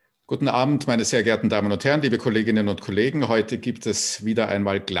Guten Abend, meine sehr geehrten Damen und Herren, liebe Kolleginnen und Kollegen. Heute gibt es wieder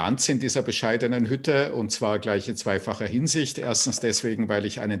einmal Glanz in dieser bescheidenen Hütte, und zwar gleich in zweifacher Hinsicht. Erstens deswegen, weil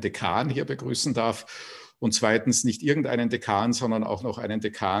ich einen Dekan hier begrüßen darf, und zweitens nicht irgendeinen Dekan, sondern auch noch einen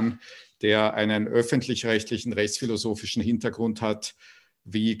Dekan, der einen öffentlich-rechtlichen rechtsphilosophischen Hintergrund hat,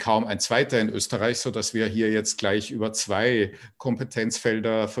 wie kaum ein zweiter in Österreich, sodass wir hier jetzt gleich über zwei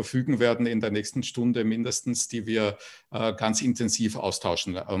Kompetenzfelder verfügen werden in der nächsten Stunde mindestens, die wir ganz intensiv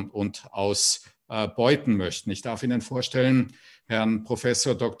austauschen und ausbeuten möchten. Ich darf Ihnen vorstellen, Herrn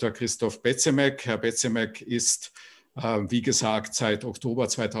Professor Dr. Christoph Bezemek. Herr Bezemek ist, wie gesagt, seit Oktober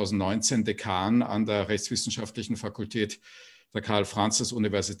 2019 Dekan an der Rechtswissenschaftlichen Fakultät der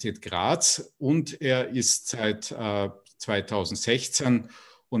Karl-Franzens-Universität Graz, und er ist seit 2016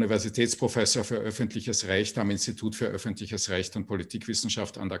 Universitätsprofessor für öffentliches Recht am Institut für öffentliches Recht und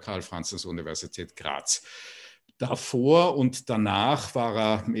Politikwissenschaft an der Karl-Franzens-Universität Graz. Davor und danach war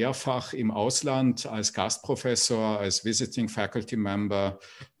er mehrfach im Ausland als Gastprofessor, als Visiting Faculty Member,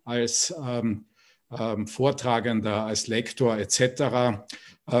 als Vortragender, als Lektor etc.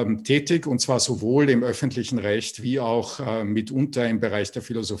 Tätig, und zwar sowohl im öffentlichen Recht wie auch mitunter im Bereich der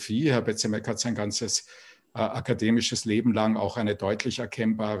Philosophie. Herr Bezemek hat sein ganzes akademisches Leben lang auch eine deutlich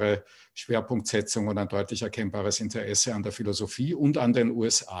erkennbare Schwerpunktsetzung und ein deutlich erkennbares Interesse an der Philosophie und an den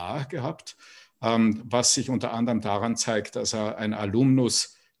USA gehabt, was sich unter anderem daran zeigt, dass er ein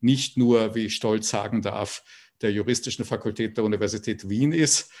Alumnus nicht nur, wie ich stolz sagen darf, der Juristischen Fakultät der Universität Wien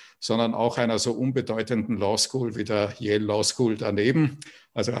ist, sondern auch einer so unbedeutenden Law School wie der Yale Law School daneben.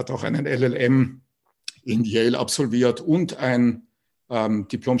 Also er hat auch einen LLM in Yale absolviert und ein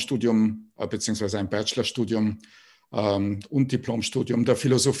Diplomstudium beziehungsweise ein Bachelorstudium und Diplomstudium der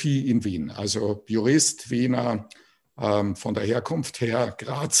Philosophie in Wien. Also Jurist, Wiener, von der Herkunft her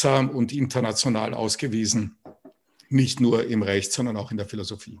Grazer und international ausgewiesen, nicht nur im Recht, sondern auch in der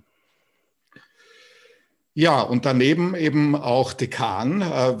Philosophie. Ja, und daneben eben auch Dekan.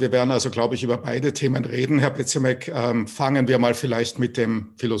 Wir werden also, glaube ich, über beide Themen reden. Herr Bezemek, fangen wir mal vielleicht mit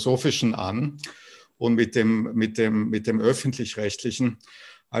dem Philosophischen an und mit dem Öffentlich-Rechtlichen.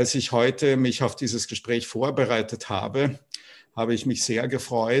 Als ich heute mich auf dieses Gespräch vorbereitet habe, habe ich mich sehr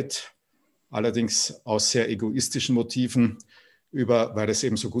gefreut, allerdings aus sehr egoistischen Motiven, weil es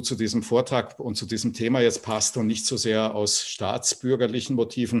eben so gut zu diesem Vortrag und zu diesem Thema jetzt passt und nicht so sehr aus staatsbürgerlichen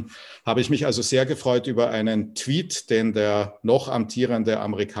Motiven, habe ich mich also sehr gefreut über einen Tweet, den der noch amtierende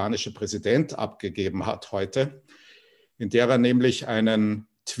amerikanische Präsident abgegeben hat heute, in der er nämlich einen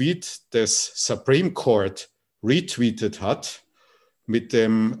Tweet des Supreme Court retweetet hat mit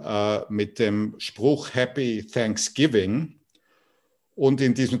dem Spruch Happy Thanksgiving. Und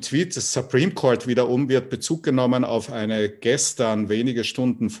in diesem Tweet des Supreme Court wiederum wird Bezug genommen auf eine gestern, wenige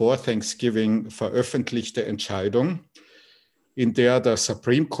Stunden vor Thanksgiving, veröffentlichte Entscheidung, in der der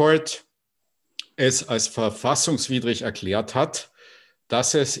Supreme Court es als verfassungswidrig erklärt hat,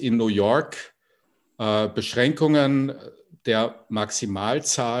 dass es in New York Beschränkungen der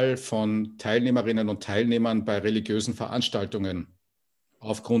Maximalzahl von Teilnehmerinnen und Teilnehmern bei religiösen Veranstaltungen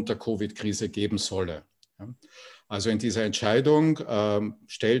aufgrund der Covid-Krise geben solle. Also in dieser Entscheidung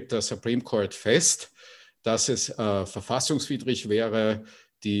stellt der Supreme Court fest, dass es verfassungswidrig wäre,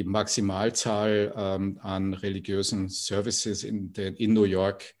 die Maximalzahl an religiösen Services in New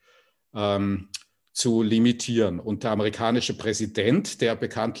York zu limitieren. Und der amerikanische Präsident, der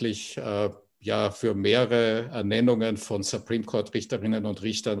bekanntlich ja für mehrere Ernennungen von Supreme Court Richterinnen und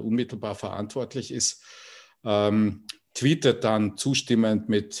Richtern unmittelbar verantwortlich ist, tweetet dann zustimmend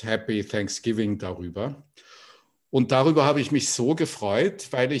mit Happy Thanksgiving darüber. Und darüber habe ich mich so gefreut,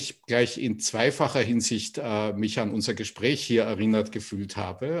 weil ich gleich in zweifacher Hinsicht mich an unser Gespräch hier erinnert gefühlt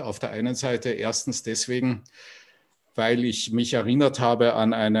habe. Auf der einen Seite erstens deswegen, weil ich mich erinnert habe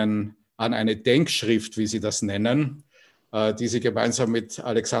an eine Denkschrift, wie Sie das nennen, die Sie gemeinsam mit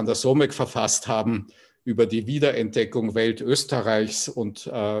Alexander Somek verfasst haben über die Wiederentdeckung Weltösterreichs und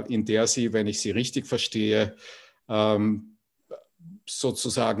in der Sie, wenn ich Sie richtig verstehe,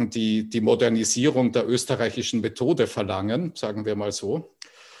 sozusagen die Modernisierung der österreichischen Methode verlangen, sagen wir mal so.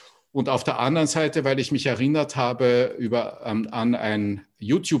 Und auf der anderen Seite, weil ich mich erinnert habe an ein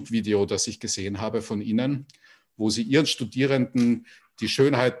YouTube-Video, das ich gesehen habe von Ihnen, wo Sie Ihren Studierenden die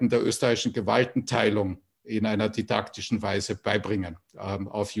Schönheiten der österreichischen Gewaltenteilung in einer didaktischen Weise beibringen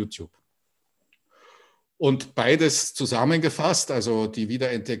auf YouTube. Und beides zusammengefasst, also die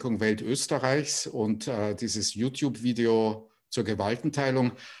Wiederentdeckung Weltösterreichs und dieses YouTube-Video zur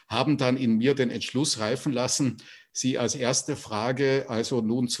Gewaltenteilung, haben dann in mir den Entschluss reifen lassen, Sie als erste Frage also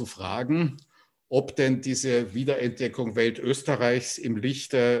nun zu fragen, ob denn diese Wiederentdeckung Weltösterreichs im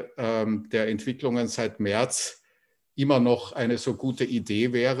Lichte der Entwicklungen seit März immer noch eine so gute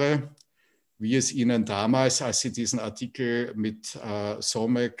Idee wäre, wie es Ihnen damals, als Sie diesen Artikel mit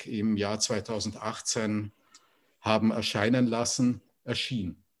SOMEC im Jahr 2018 haben erscheinen lassen,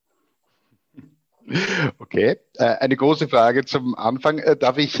 erschien. Okay, eine große Frage zum Anfang.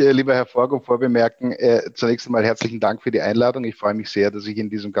 Darf ich, lieber Herr Forgo, vorbemerken, zunächst einmal herzlichen Dank für die Einladung. Ich freue mich sehr, dass ich in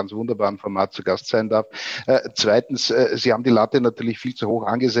diesem ganz wunderbaren Format zu Gast sein darf. Zweitens, Sie haben die Latte natürlich viel zu hoch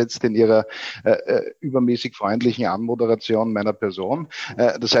angesetzt in Ihrer übermäßig freundlichen Anmoderation meiner Person.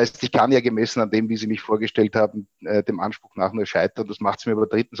 Das heißt, ich kann ja gemessen an dem, wie Sie mich vorgestellt haben, dem Anspruch nach nur scheitern. Das macht es mir aber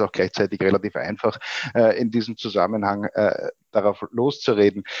drittens auch gleichzeitig relativ einfach, in diesem Zusammenhang darauf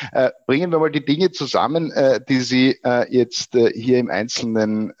loszureden. Bringen wir mal die Dinge zusammen, die Sie jetzt hier im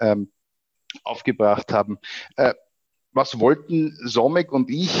Einzelnen aufgebracht haben. Was wollten SOMEC und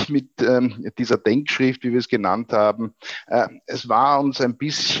ich mit dieser Denkschrift, wie wir es genannt haben? Es war uns ein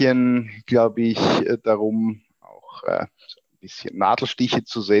bisschen, glaube ich, darum, auch so ein bisschen Nadelstiche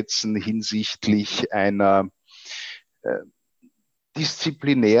zu setzen hinsichtlich einer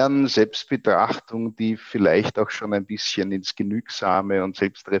disziplinären Selbstbetrachtung, die vielleicht auch schon ein bisschen ins Genügsame und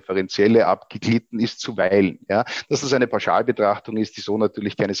Selbstreferenzielle abgeglitten ist, zuweilen. Ja. Dass das eine Pauschalbetrachtung ist, die so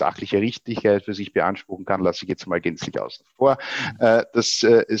natürlich keine sachliche Richtigkeit für sich beanspruchen kann, lasse ich jetzt mal gänzlich außen vor. Dass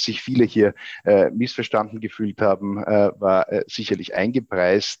sich viele hier missverstanden gefühlt haben, war sicherlich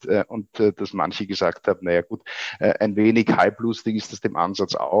eingepreist und dass manche gesagt haben, naja gut, ein wenig halblustig ist das dem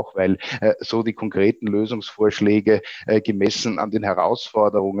Ansatz auch, weil so die konkreten Lösungsvorschläge gemessen an den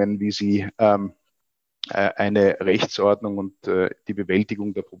Herausforderungen, wie sie eine Rechtsordnung und die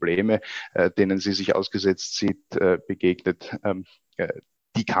Bewältigung der Probleme, denen sie sich ausgesetzt sieht, begegnet,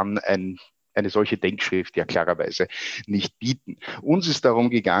 die kann eine solche Denkschrift ja klarerweise nicht bieten. Uns ist darum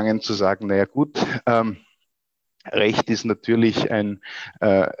gegangen zu sagen, naja gut, Recht ist natürlich ein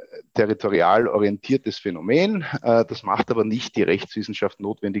territorial orientiertes Phänomen. Das macht aber nicht die Rechtswissenschaft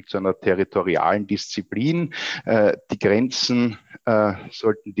notwendig zu einer territorialen Disziplin. Die Grenzen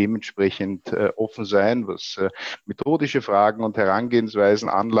sollten dementsprechend offen sein, was methodische Fragen und Herangehensweisen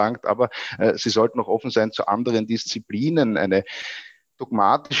anlangt, aber sie sollten auch offen sein zu anderen Disziplinen. Eine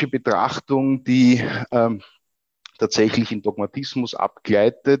dogmatische Betrachtung, die tatsächlich in Dogmatismus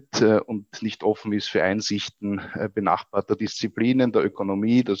abgleitet und nicht offen ist für Einsichten benachbarter Disziplinen, der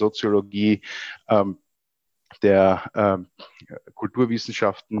Ökonomie, der Soziologie, der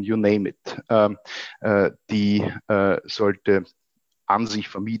Kulturwissenschaften, you name it. Die sollte an sich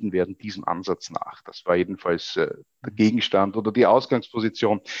vermieden werden, diesem Ansatz nach. Das war jedenfalls der Gegenstand oder die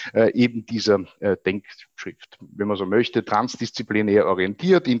Ausgangsposition eben dieser Denkschrift. Wenn man so möchte, transdisziplinär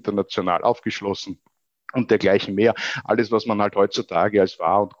orientiert, international aufgeschlossen und dergleichen mehr. Alles, was man halt heutzutage als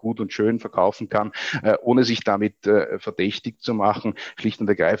wahr und gut und schön verkaufen kann, ohne sich damit verdächtig zu machen, schlicht und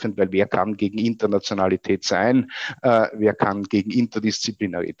ergreifend, weil wer kann gegen Internationalität sein, wer kann gegen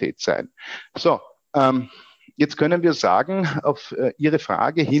Interdisziplinarität sein. So, jetzt können wir sagen, auf Ihre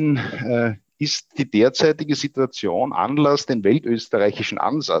Frage hin, ist die derzeitige Situation Anlass, den weltösterreichischen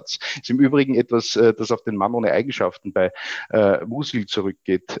Ansatz, ist im Übrigen etwas, das auf den Mann ohne Eigenschaften bei Musil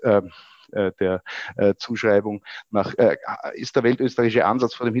zurückgeht, der Zuschreibung nach, ist der weltösterreichische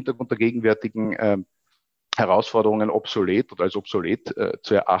Ansatz vor dem Hintergrund der gegenwärtigen Herausforderungen obsolet oder als obsolet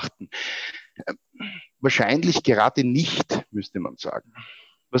zu erachten? Wahrscheinlich gerade nicht, müsste man sagen.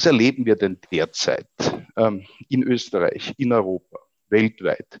 Was erleben wir denn derzeit in Österreich, in Europa,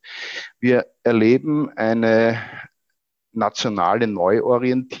 weltweit? Wir erleben eine nationale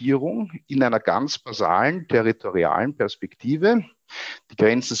Neuorientierung in einer ganz basalen territorialen Perspektive. Die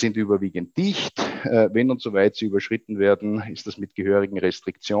Grenzen sind überwiegend dicht. Wenn und soweit sie überschritten werden, ist das mit gehörigen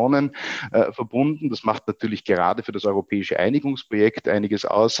Restriktionen verbunden. Das macht natürlich gerade für das europäische Einigungsprojekt einiges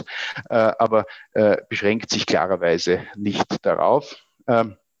aus, aber beschränkt sich klarerweise nicht darauf.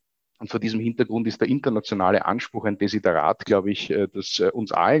 Und vor diesem Hintergrund ist der internationale Anspruch ein Desiderat, glaube ich, das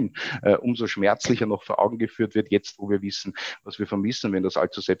uns allen umso schmerzlicher noch vor Augen geführt wird, jetzt wo wir wissen, was wir vermissen, wenn das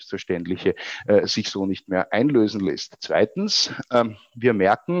allzu Selbstverständliche sich so nicht mehr einlösen lässt. Zweitens, wir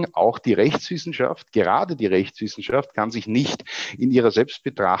merken, auch die Rechtswissenschaft, gerade die Rechtswissenschaft, kann sich nicht in ihrer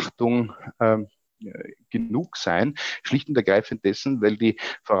Selbstbetrachtung genug sein, schlicht und ergreifend dessen, weil die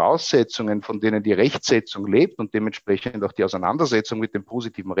Voraussetzungen, von denen die Rechtsetzung lebt und dementsprechend auch die Auseinandersetzung mit dem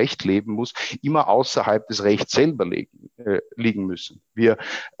positiven Recht leben muss, immer außerhalb des Rechts selber liegen müssen. Wir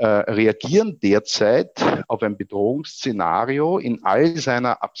reagieren derzeit auf ein Bedrohungsszenario in all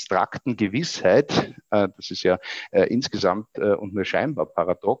seiner abstrakten Gewissheit, das ist ja insgesamt und nur scheinbar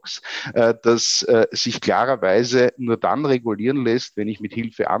paradox, das sich klarerweise nur dann regulieren lässt, wenn ich mit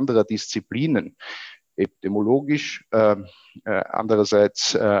Hilfe anderer Disziplinen epidemiologisch,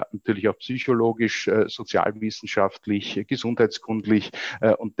 andererseits natürlich auch psychologisch, sozialwissenschaftlich, gesundheitskundlich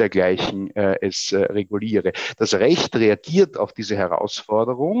und dergleichen es reguliere. Das Recht reagiert auf diese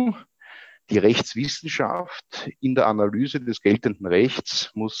Herausforderung. Die Rechtswissenschaft in der Analyse des geltenden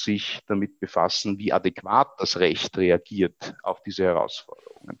Rechts muss sich damit befassen, wie adäquat das Recht reagiert auf diese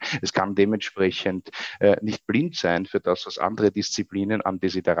Herausforderungen. Es kann dementsprechend nicht blind sein für das, was andere Disziplinen an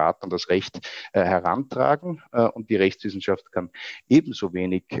Desiderat an das Recht herantragen. Und die Rechtswissenschaft kann ebenso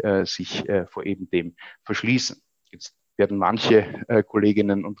wenig sich vor eben dem verschließen. Jetzt werden manche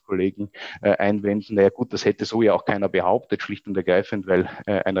Kolleginnen und Kollegen einwenden, naja gut, das hätte so ja auch keiner behauptet, schlicht und ergreifend, weil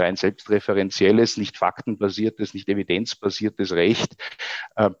ein rein selbstreferenzielles, nicht faktenbasiertes, nicht evidenzbasiertes Recht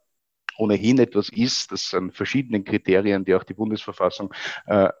ohnehin etwas ist, das an verschiedenen Kriterien, die auch die Bundesverfassung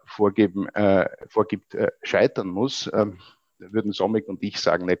vorgibt, scheitern muss. Würden Sommick und ich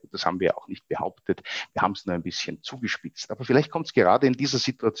sagen, na gut, das haben wir auch nicht behauptet, wir haben es nur ein bisschen zugespitzt. Aber vielleicht kommt es gerade in dieser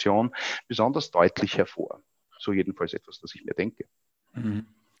Situation besonders deutlich hervor. So jedenfalls etwas, das ich mir denke.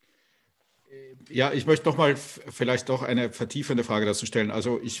 Ja, ich möchte noch mal vielleicht doch eine vertiefende Frage dazu stellen.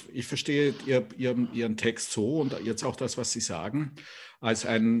 Also ich verstehe Ihren Text so und jetzt auch das, was Sie sagen, als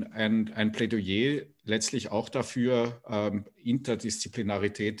ein Plädoyer letztlich auch dafür,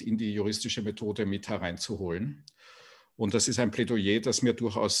 Interdisziplinarität in die juristische Methode mit hereinzuholen. Und das ist ein Plädoyer, das mir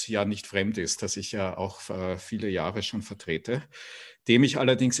durchaus ja nicht fremd ist, das ich ja auch viele Jahre schon vertrete, dem ich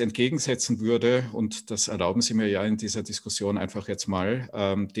allerdings entgegensetzen würde, und das erlauben Sie mir ja in dieser Diskussion einfach jetzt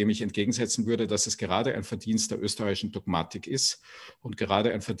mal, dem ich entgegensetzen würde, dass es gerade ein Verdienst der österreichischen Dogmatik ist und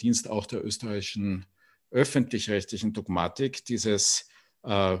gerade ein Verdienst auch der österreichischen öffentlich-rechtlichen Dogmatik, dieses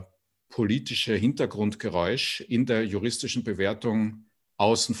politische Hintergrundgeräusch in der juristischen Bewertung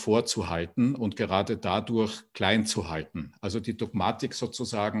außen vor zu halten und gerade dadurch klein zu halten. Also die Dogmatik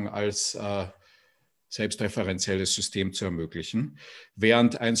sozusagen als selbstreferenzielles System zu ermöglichen,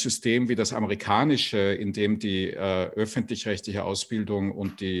 während ein System wie das amerikanische, in dem die öffentlich-rechtliche Ausbildung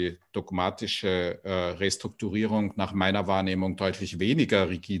und die dogmatische Restrukturierung nach meiner Wahrnehmung deutlich weniger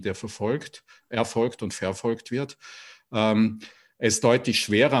rigide erfolgt und verfolgt wird, es deutlich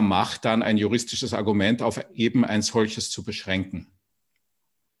schwerer macht, dann ein juristisches Argument auf eben ein solches zu beschränken.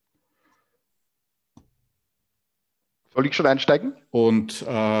 Soll ich schon einsteigen? Und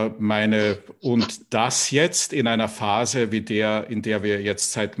das jetzt in einer Phase wie in der wir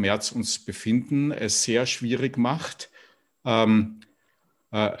jetzt seit März uns befinden, es sehr schwierig macht,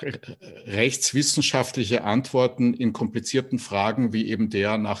 rechtswissenschaftliche Antworten in komplizierten Fragen wie eben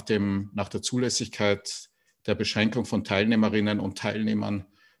der nach der Zulässigkeit der Beschränkung von Teilnehmerinnen und Teilnehmern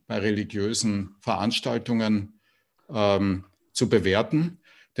bei religiösen Veranstaltungen zu bewerten.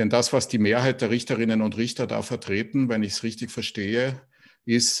 Denn das, was die Mehrheit der Richterinnen und Richter da vertreten, wenn ich es richtig verstehe,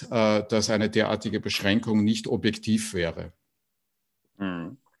 ist, dass eine derartige Beschränkung nicht objektiv wäre.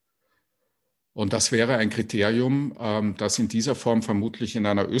 Mhm. Und das wäre ein Kriterium, das in dieser Form vermutlich in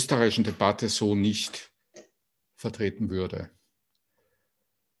einer österreichischen Debatte so nicht vertreten würde.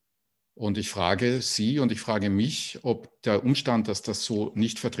 Und ich frage Sie und ich frage mich, ob der Umstand, dass das so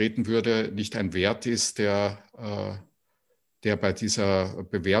nicht vertreten würde, nicht ein Wert ist, der bei dieser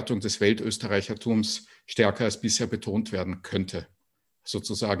Bewertung des Weltösterreichertums stärker als bisher betont werden könnte.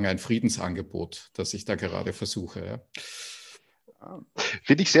 Sozusagen ein Friedensangebot, das ich da gerade versuche. Ja.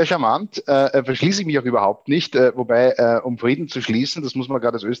 Finde ich sehr charmant, verschließe ich mich auch überhaupt nicht, wobei um Frieden zu schließen, das muss man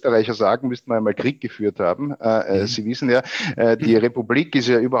gerade als Österreicher sagen, müsste man einmal Krieg geführt haben. Sie wissen ja, die Republik ist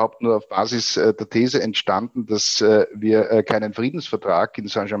ja überhaupt nur auf Basis der These entstanden, dass wir keinen Friedensvertrag in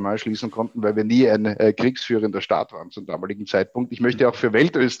Saint-Germain schließen konnten, weil wir nie ein kriegsführender Staat waren zum damaligen Zeitpunkt. Ich möchte auch für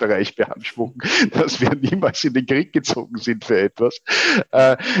Weltösterreich beanspruchen, dass wir niemals in den Krieg gezogen sind für etwas,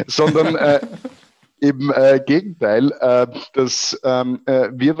 sondern im Gegenteil, dass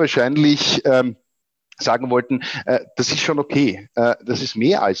wir wahrscheinlich sagen wollten, das ist schon okay, das ist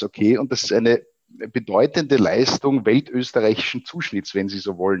mehr als okay und das ist eine bedeutende Leistung weltösterreichischen Zuschnitts, wenn Sie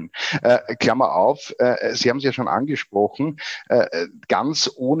so wollen. Klammer auf, Sie haben es ja schon angesprochen,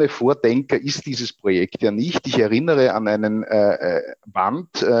 ganz ohne Vordenker ist dieses Projekt ja nicht. Ich erinnere an einen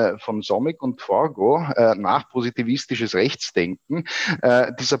Band von Sommick und Forgo nach positivistisches Rechtsdenken.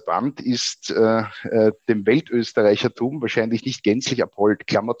 Dieser Band ist dem Weltösterreichertum wahrscheinlich nicht gänzlich abhold,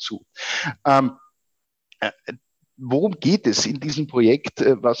 Klammer zu. Worum geht es in diesem Projekt,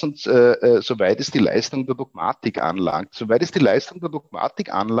 was uns, soweit es die Leistung der Dogmatik anlangt? Soweit es die Leistung der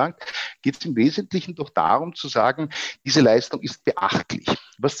Dogmatik anlangt, geht es im Wesentlichen doch darum zu sagen, diese Leistung ist beachtlich.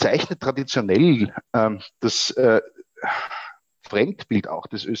 Was zeichnet traditionell das Fremdbild auch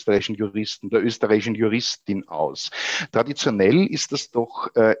des österreichischen Juristen, der österreichischen Juristin aus? Traditionell ist das doch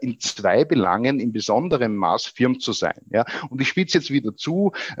in zwei Belangen in besonderem Maß firm zu sein. Ja? Und ich spitze jetzt wieder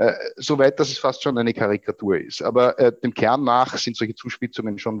zu, soweit, dass es fast schon eine Karikatur ist. Aber dem Kern nach sind solche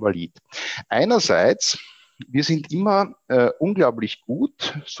Zuspitzungen schon valid. Einerseits, wir sind immer unglaublich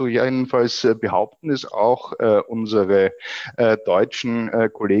gut, so jedenfalls behaupten es auch unsere deutschen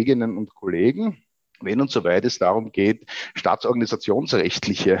Kolleginnen und Kollegen, wenn und soweit es darum geht,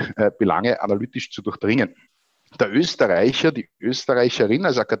 staatsorganisationsrechtliche Belange analytisch zu durchdringen. Der Österreicher, die Österreicherin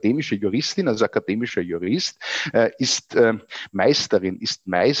als akademische Juristin, als akademischer Jurist ist Meisterin, ist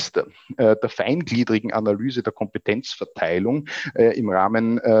Meister der feingliedrigen Analyse der Kompetenzverteilung im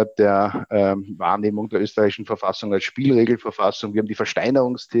Rahmen der Wahrnehmung der österreichischen Verfassung als Spielregelverfassung. Wir haben die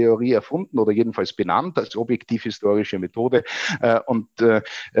Versteinerungstheorie erfunden oder jedenfalls benannt als objektiv-historische Methode und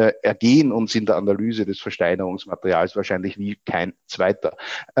ergehen uns in der Analyse des Versteinerungsmaterials wahrscheinlich wie kein zweiter.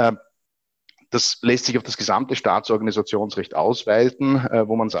 Das lässt sich auf das gesamte Staatsorganisationsrecht ausweiten,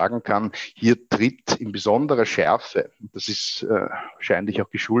 wo man sagen kann, hier tritt in besonderer Schärfe, das ist wahrscheinlich auch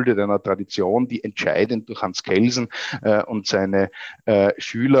geschuldet einer Tradition, die entscheidend durch Hans Kelsen und seine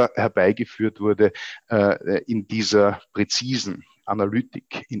Schüler herbeigeführt wurde, in dieser präzisen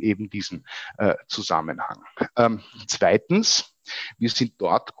Analytik, in eben diesem Zusammenhang. Zweitens, wir sind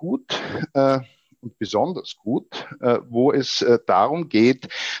dort gut, und besonders gut, wo es darum geht,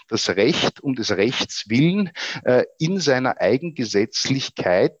 das Recht um des Rechts willen in seiner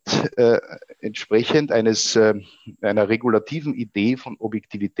Eigengesetzlichkeit entsprechend einer regulativen Idee von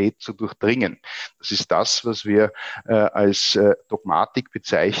Objektivität zu durchdringen. Das ist das, was wir als Dogmatik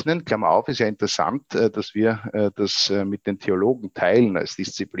bezeichnen. Klammer auf, ist ja interessant, dass wir das mit den Theologen teilen als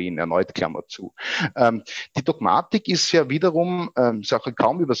Disziplin, erneut Klammer zu. Die Dogmatik ist ja wiederum, ist auch ein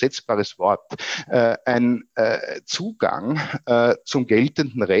kaum übersetzbares Wort, ein Zugang zum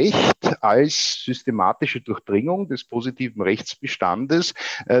geltenden Recht als systematische Durchdringung des positiven Rechtsbestandes,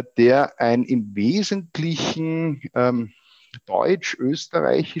 der ein im Wesentlichen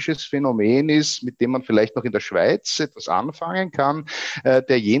deutsch-österreichisches Phänomen ist, mit dem man vielleicht noch in der Schweiz etwas anfangen kann,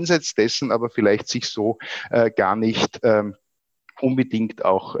 der jenseits dessen aber vielleicht sich so gar nicht unbedingt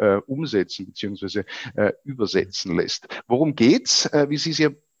auch umsetzen bzw. Übersetzen lässt. Worum geht's? Wie Sie es ja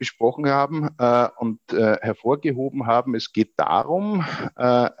besprochen haben und hervorgehoben haben. Es geht darum,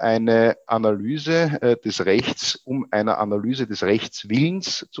 eine Analyse des Rechts, um eine Analyse des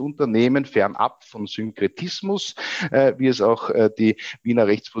Rechtswillens zu unternehmen, fernab von Synkretismus, wie es auch die Wiener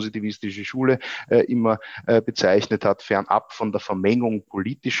Rechtspositivistische Schule immer bezeichnet hat, fernab von der Vermengung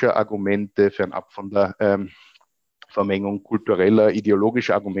politischer Argumente, fernab von der Vermengung kultureller,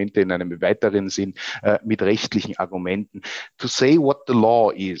 ideologischer Argumente in einem weiteren Sinn mit rechtlichen Argumenten. To say what the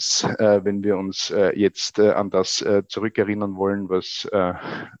law is, wenn wir uns jetzt an das zurückerinnern wollen, was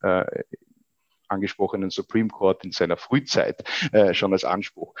angesprochenen Supreme Court in seiner Frühzeit schon als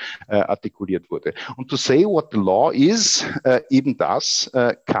Anspruch artikuliert wurde. Und to say what the law is, eben das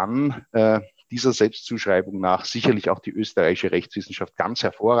kann dieser Selbstzuschreibung nach sicherlich auch die österreichische Rechtswissenschaft ganz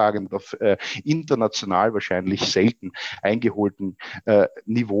hervorragend auf international wahrscheinlich selten eingeholten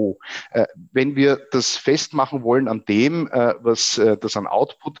Niveau. Wenn wir das festmachen wollen an dem, was das an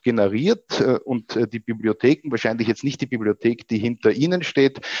Output generiert und die Bibliotheken, wahrscheinlich jetzt nicht die Bibliothek, die hinter Ihnen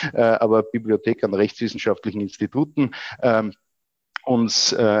steht, aber Bibliothek an rechtswissenschaftlichen Instituten,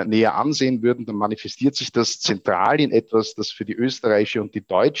 uns näher ansehen würden, dann manifestiert sich das zentral in etwas, das für die österreichische und die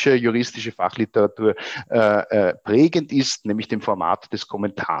deutsche juristische Fachliteratur prägend ist, nämlich dem Format des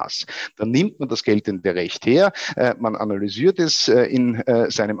Kommentars. Dann nimmt man das geltende Recht her, man analysiert es in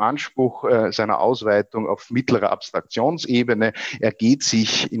seinem Anspruch, seiner Ausweitung auf mittlerer Abstraktionsebene, ergeht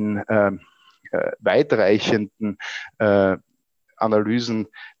sich in weitreichenden Analysen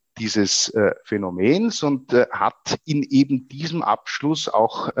dieses Phänomens und hat in eben diesem Abschluss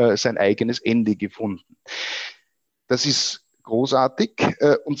auch sein eigenes Ende gefunden. Das ist großartig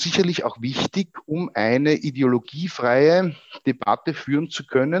und sicherlich auch wichtig, um eine ideologiefreie Debatte führen zu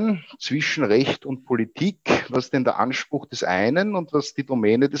können zwischen Recht und Politik, was denn der Anspruch des einen und was die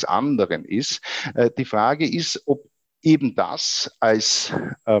Domäne des anderen ist. Die Frage ist, ob eben das als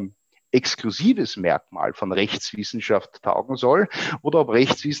exklusives Merkmal von Rechtswissenschaft taugen soll oder ob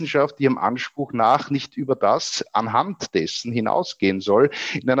Rechtswissenschaft ihrem Anspruch nach nicht über das anhand dessen hinausgehen soll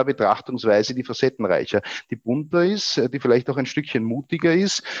in einer Betrachtungsweise, die facettenreicher, die bunter ist, die vielleicht auch ein Stückchen mutiger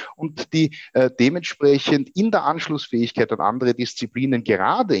ist und die dementsprechend in der Anschlussfähigkeit an andere Disziplinen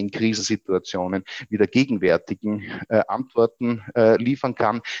gerade in Krisensituationen wieder gegenwärtigen Antworten liefern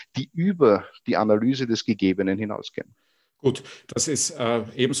kann, die über die Analyse des Gegebenen hinausgehen. Gut, das ist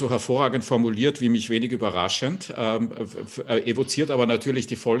ebenso hervorragend formuliert wie mich wenig überraschend, evoziert aber natürlich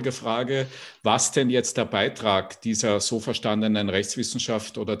die Folgefrage, was denn jetzt der Beitrag dieser so verstandenen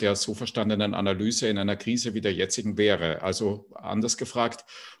Rechtswissenschaft oder der so verstandenen Analyse in einer Krise wie der jetzigen wäre. Also anders gefragt,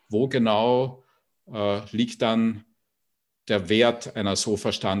 wo genau liegt dann der Wert einer so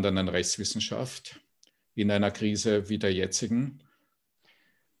verstandenen Rechtswissenschaft in einer Krise wie der jetzigen?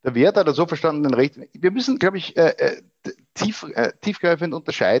 Der Wert einer so verstandenen Recht. Wir müssen, glaube ich, tiefgreifend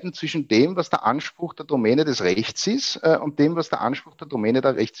unterscheiden zwischen dem, was der Anspruch der Domäne des Rechts ist und dem, was der Anspruch der Domäne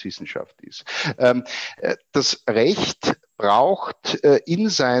der Rechtswissenschaft ist. Das Recht braucht in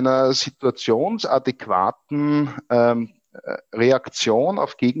seiner situationsadäquaten Reaktion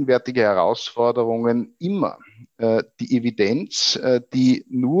auf gegenwärtige Herausforderungen immer die Evidenz, die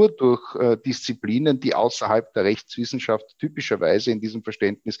nur durch Disziplinen, die außerhalb der Rechtswissenschaft typischerweise in diesem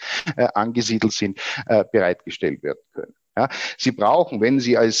Verständnis angesiedelt sind, bereitgestellt werden können. Ja, Sie brauchen, wenn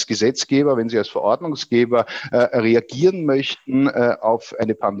Sie als Gesetzgeber, wenn Sie als Verordnungsgeber reagieren möchten auf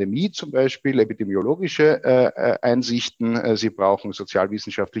eine Pandemie zum Beispiel, epidemiologische Einsichten, Sie brauchen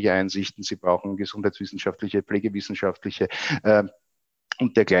sozialwissenschaftliche Einsichten, Sie brauchen gesundheitswissenschaftliche, pflegewissenschaftliche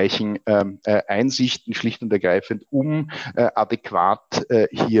und dergleichen Einsichten schlicht und ergreifend, um adäquat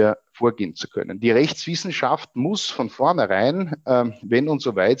hier vorgehen zu können. Die Rechtswissenschaft muss von vornherein, wenn und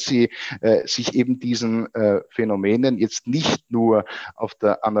soweit sie sich eben diesen Phänomenen jetzt nicht nur auf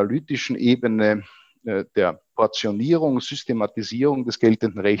der analytischen Ebene der Portionierung, Systematisierung des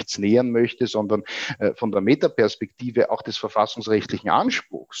geltenden Rechts nähern möchte, sondern von der Metaperspektive auch des verfassungsrechtlichen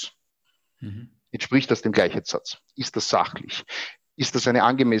Anspruchs, entspricht das dem Gleichheitssatz? Ist das sachlich? Ist das eine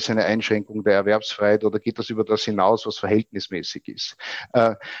angemessene Einschränkung der Erwerbsfreiheit oder geht das über das hinaus, was verhältnismäßig ist?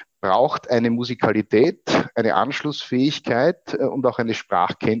 Braucht eine Musikalität, eine Anschlussfähigkeit und auch eine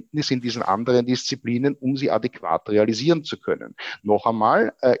Sprachkenntnis in diesen anderen Disziplinen, um sie adäquat realisieren zu können. Noch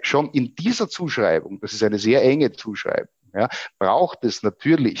einmal, schon in dieser Zuschreibung, das ist eine sehr enge Zuschreibung, ja, braucht es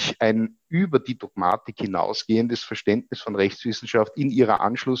natürlich ein über die Dogmatik hinausgehendes Verständnis von Rechtswissenschaft in ihrer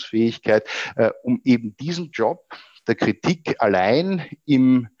Anschlussfähigkeit, um eben diesen Job der Kritik allein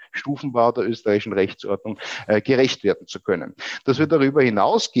im Stufenbau der österreichischen Rechtsordnung gerecht werden zu können. Dass wir darüber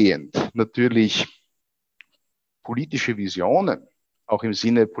hinausgehend natürlich politische Visionen, auch im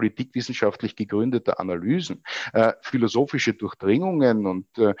Sinne politikwissenschaftlich gegründeter Analysen, philosophische Durchdringungen und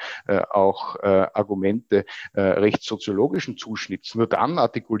auch Argumente rechtssoziologischen Zuschnitts nur dann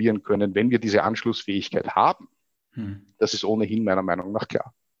artikulieren können, wenn wir diese Anschlussfähigkeit haben. Das ist ohnehin meiner Meinung nach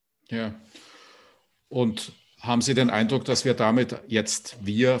klar. Ja. Und haben Sie den Eindruck, dass wir damit jetzt,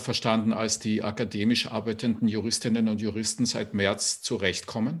 wir verstanden als die akademisch arbeitenden Juristinnen und Juristen, seit März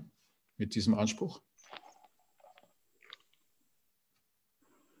zurechtkommen mit diesem Anspruch?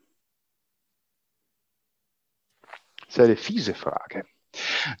 Das ist eine fiese Frage.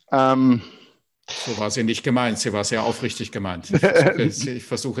 So war sie nicht gemeint. Sie war sehr aufrichtig gemeint. Ich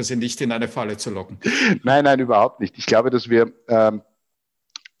versuche sie nicht in eine Falle zu locken. Nein, überhaupt nicht. Ich glaube, dass wir...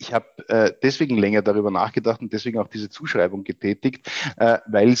 Ich habe deswegen länger darüber nachgedacht und deswegen auch diese Zuschreibung getätigt,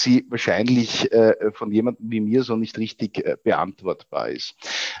 weil sie wahrscheinlich von jemandem wie mir so nicht richtig beantwortbar ist.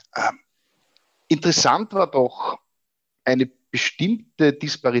 Interessant war doch, eine bestimmte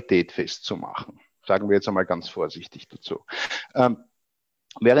Disparität festzumachen. Sagen wir jetzt einmal ganz vorsichtig dazu.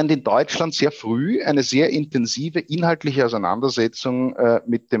 Während in Deutschland sehr früh eine sehr intensive inhaltliche Auseinandersetzung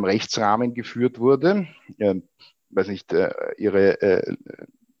mit dem Rechtsrahmen geführt wurde, weiß nicht, Ihre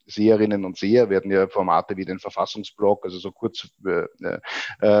Seherinnen und Seher werden ja Formate wie den Verfassungsblog, also so kurz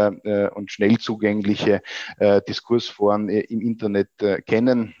und schnell zugängliche Diskursforen im Internet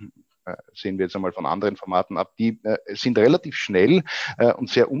kennen. Sehen wir jetzt einmal von anderen Formaten ab, die sind relativ schnell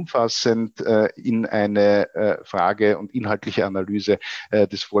und sehr umfassend in eine Frage und inhaltliche Analyse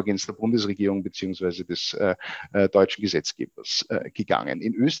des Vorgehens der Bundesregierung beziehungsweise des deutschen Gesetzgebers gegangen.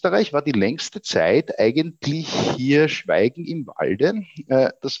 In Österreich war die längste Zeit eigentlich hier Schweigen im Walde.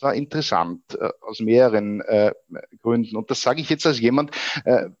 Das war interessant aus mehreren Gründen. Und das sage ich jetzt als jemand,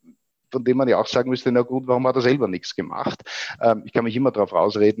 von dem man ja auch sagen müsste, na gut, warum hat er selber nichts gemacht? Ich kann mich immer darauf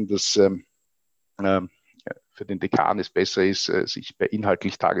rausreden, dass für den Dekan es besser ist, sich bei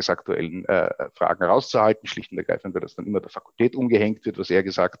inhaltlich tagesaktuellen Fragen rauszuhalten. Schlicht und ergreifend, weil das dann immer der Fakultät umgehängt wird, was er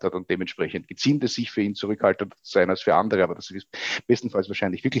gesagt hat und dementsprechend geziemt es sich für ihn zurückhaltender zu sein als für andere, aber das ist bestenfalls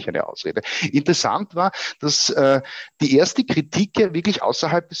wahrscheinlich wirklich eine Ausrede. Interessant war, dass die erste Kritik ja wirklich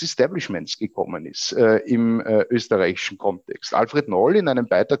außerhalb des Establishments gekommen ist im österreichischen Kontext. Alfred Noll in einem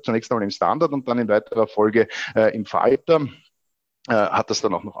Beitrag zunächst einmal im Standard und dann in weiterer Folge im Falter hat das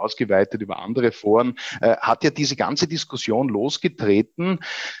dann auch noch ausgeweitet über andere Foren, hat ja diese ganze Diskussion losgetreten.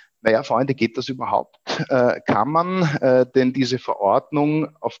 naja, Freunde, geht das überhaupt? Kann man denn diese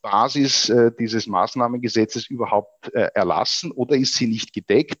Verordnung auf Basis dieses Maßnahmengesetzes überhaupt erlassen oder ist sie nicht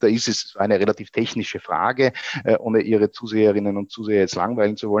gedeckt? Da ist es eine relativ technische Frage, ohne Ihre Zuseherinnen und Zuseher jetzt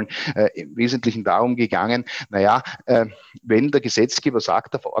langweilen zu wollen, im Wesentlichen darum gegangen, naja, wenn der Gesetzgeber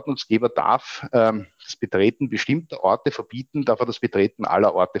sagt, der Verordnungsgeber darf das Betreten bestimmter Orte verbieten, darf er das Betreten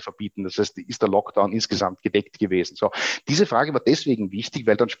aller Orte verbieten. Das heißt, ist der Lockdown insgesamt gedeckt gewesen? So, diese Frage war deswegen wichtig,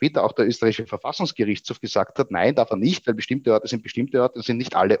 weil dann später auch der österreichische Verfassungsgerichtshof gesagt hat, nein, darf er nicht, weil bestimmte Orte das sind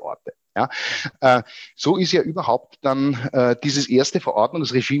nicht alle Orte. Ja? So ist ja überhaupt dann dieses erste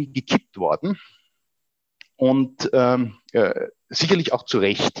Verordnungsregime gekippt worden. Und sicherlich auch zu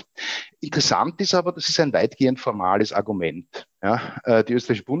Recht. Interessant ist aber, das ist ein weitgehend formales Argument. Ja, die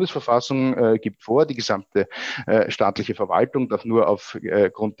österreichische Bundesverfassung gibt vor, die gesamte staatliche Verwaltung darf nur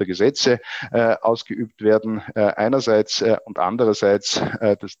aufgrund der Gesetze ausgeübt werden, einerseits und andererseits,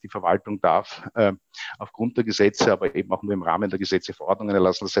 dass die Verwaltung darf aufgrund der Gesetze, aber eben auch nur im Rahmen der Gesetze Verordnungen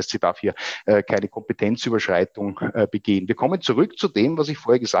erlassen. Das heißt, sie darf hier keine Kompetenzüberschreitung begehen. Wir kommen zurück zu dem, was ich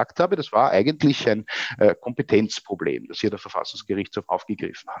vorher gesagt habe. Das war eigentlich ein Kompetenzproblem, das hier der Verfassungsgerichtshof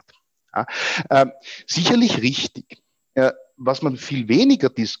aufgegriffen hat. Ja, sicherlich richtig. Was man viel weniger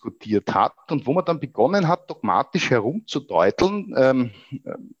diskutiert hat und wo man dann begonnen hat, dogmatisch herumzudeuteln,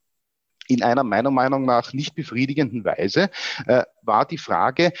 in einer meiner Meinung nach nicht befriedigenden Weise, war die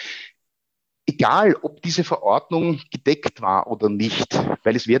Frage, egal ob diese Verordnung gedeckt war oder nicht,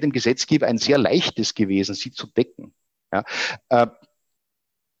 weil es wäre dem Gesetzgeber ein sehr leichtes gewesen, sie zu decken, ja,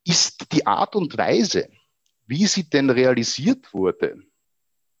 ist die Art und Weise, wie sie denn realisiert wurde,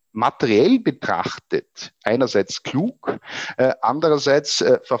 materiell betrachtet, einerseits klug, andererseits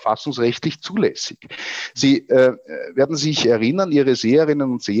verfassungsrechtlich zulässig. Sie werden sich erinnern, Ihre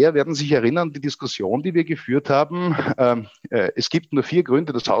Seherinnen und Seher werden sich erinnern, die Diskussion, die wir geführt haben, es gibt nur 4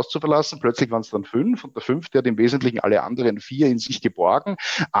 Gründe, das Haus zu verlassen, plötzlich waren es dann 5 und der 5. hat im Wesentlichen alle anderen 4 in sich geborgen,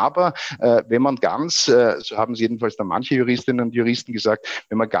 aber wenn man ganz, so haben es jedenfalls dann manche Juristinnen und Juristen gesagt,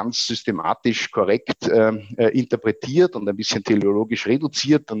 wenn man ganz systematisch korrekt interpretiert und ein bisschen teleologisch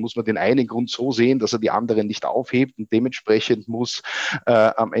reduziert, dann muss man den einen Grund so sehen, dass er die anderen nicht aufhebt und dementsprechend muss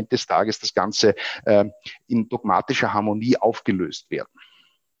am Ende des Tages das Ganze in dogmatischer Harmonie aufgelöst werden.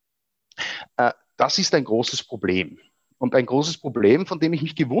 Das ist ein großes Problem. Und ein großes Problem, von dem ich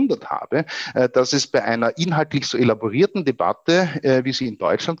mich gewundert habe, dass es bei einer inhaltlich so elaborierten Debatte, wie sie in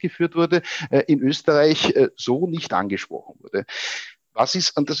Deutschland geführt wurde, in Österreich so nicht angesprochen wurde. Was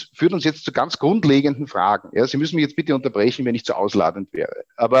ist, und das führt uns jetzt zu ganz grundlegenden Fragen. Ja, Sie müssen mich jetzt bitte unterbrechen, wenn ich zu ausladend wäre.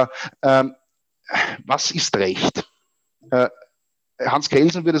 Aber was ist Recht? Hans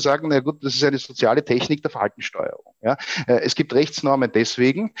Kelsen würde sagen, na gut, das ist eine soziale Technik der Verhaltenssteuerung. Ja? Es gibt Rechtsnormen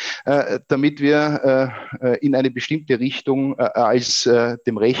deswegen, damit wir in eine bestimmte Richtung als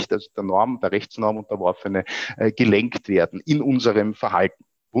dem Recht, also der Norm, der Rechtsnorm unterworfene, gelenkt werden in unserem Verhalten.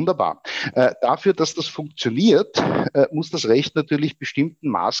 Wunderbar. Dafür, dass das funktioniert, muss das Recht natürlich bestimmten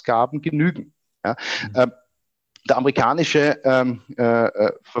Maßgaben genügen. Ja? Der amerikanische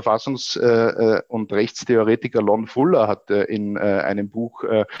Verfassungs- und Rechtstheoretiker Lon Fuller hat in einem Buch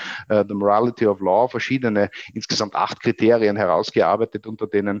The Morality of Law verschiedene, insgesamt 8 Kriterien herausgearbeitet, unter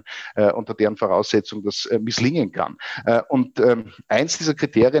deren Voraussetzung das misslingen kann. Und eins dieser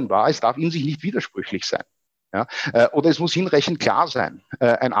Kriterien war, es darf in sich nicht widersprüchlich sein. Ja, oder es muss hinreichend klar sein,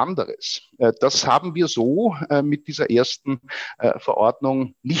 ein anderes. Das haben wir so mit dieser ersten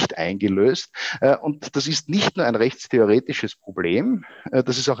Verordnung nicht eingelöst. Und das ist nicht nur ein rechtstheoretisches Problem,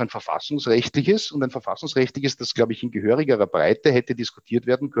 das ist auch ein verfassungsrechtliches und ein verfassungsrechtliches, das, glaube ich, in gehörigerer Breite hätte diskutiert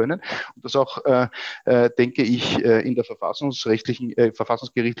werden können und das auch, denke ich, in der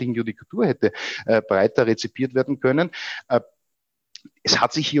verfassungsgerichtlichen Judikatur hätte breiter rezipiert werden können. Es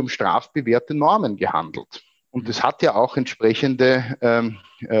hat sich hier um strafbewährte Normen gehandelt. Und es hat ja auch entsprechende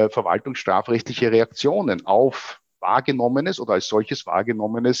verwaltungsstrafrechtliche Reaktionen auf wahrgenommenes oder als solches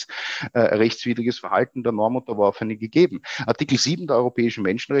wahrgenommenes rechtswidriges Verhalten der Normunterworfenen gegeben. Artikel 7 der Europäischen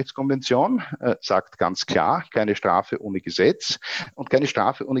Menschenrechtskonvention sagt ganz klar, keine Strafe ohne Gesetz. Und keine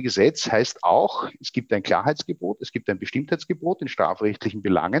Strafe ohne Gesetz heißt auch, es gibt ein Klarheitsgebot, es gibt ein Bestimmtheitsgebot in strafrechtlichen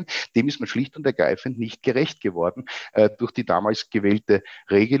Belangen. Dem ist man schlicht und ergreifend nicht gerecht geworden durch die damals gewählte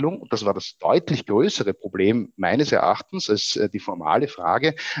Regelung. Und das war das deutlich größere Problem meines Erachtens als die formale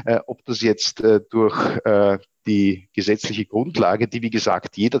Frage, ob das jetzt durch die gesetzliche Grundlage, die, wie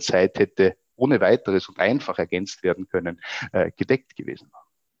gesagt, jederzeit hätte ohne weiteres und einfach ergänzt werden können, gedeckt gewesen war.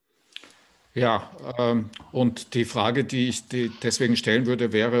 Ja, und die Frage, die ich deswegen stellen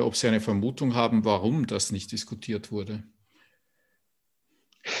würde, wäre, ob Sie eine Vermutung haben, warum das nicht diskutiert wurde.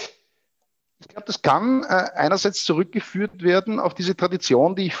 Ich glaube, das kann einerseits zurückgeführt werden auf diese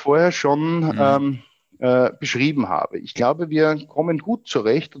Tradition, die ich vorher schon beschrieben habe. Ich glaube, wir kommen gut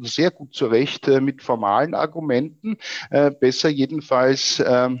zurecht oder sehr gut zurecht mit formalen Argumenten, besser jedenfalls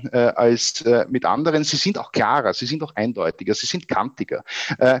als mit anderen. Sie sind auch klarer, sie sind auch eindeutiger, sie sind kantiger.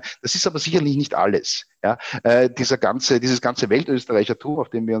 Das ist aber sicherlich nicht alles. Ja, dieses ganze Weltösterreichertum, auf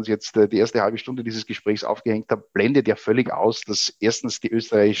dem wir uns jetzt die erste halbe Stunde dieses Gesprächs aufgehängt haben, blendet ja völlig aus, dass erstens die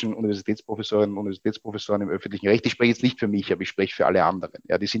österreichischen Universitätsprofessorinnen und Universitätsprofessoren im öffentlichen Recht, ich spreche jetzt nicht für mich, aber ich spreche für alle anderen,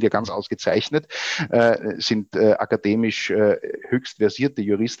 ja, die sind ja ganz ausgezeichnet, sind akademisch höchst versierte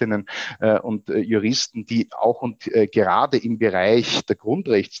Juristinnen und Juristen, die auch und gerade im Bereich der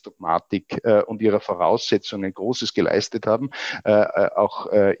Grundrechtsdogmatik und ihrer Voraussetzungen Großes geleistet haben, auch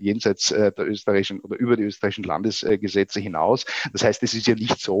jenseits der österreichischen oder über die österreichischen Landesgesetze hinaus. Das heißt, es ist ja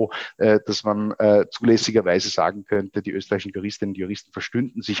nicht so, dass man zulässigerweise sagen könnte, die österreichischen Juristinnen und Juristen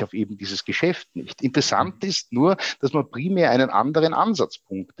verstünden sich auf eben dieses Geschäft nicht. Interessant ist nur, dass man primär einen anderen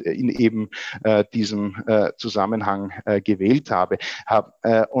Ansatzpunkt in eben diesem Zusammenhang gewählt habe.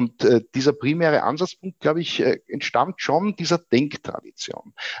 Und dieser primäre Ansatzpunkt, glaube ich, entstammt schon dieser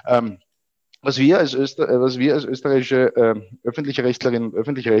Denktradition. Was wir als österreichische öffentliche Rechtlerinnen und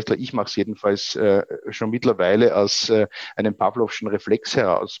öffentliche Rechtler, ich mache es jedenfalls schon mittlerweile aus einem Pavlovschen Reflex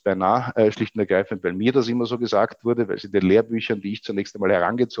heraus, beinahe schlicht und ergreifend, weil mir das immer so gesagt wurde, weil es in den Lehrbüchern, die ich zunächst einmal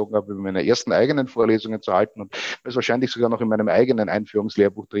herangezogen habe, über meine ersten eigenen Vorlesungen zu halten und es wahrscheinlich sogar noch in meinem eigenen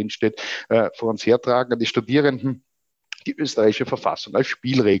Einführungslehrbuch drinsteht, vor uns hertragen, die Studierenden die österreichische Verfassung als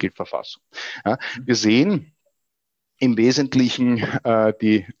Spielregelverfassung. Ja, wir sehen im Wesentlichen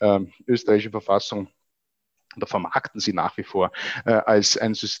die österreichische Verfassung oder vermarkten sie nach wie vor als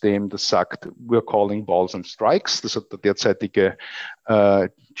ein System, das sagt, we're calling balls and strikes. Das hat der derzeitige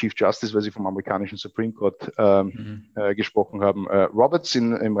Chief Justice, weil Sie vom amerikanischen Supreme Court gesprochen haben, Roberts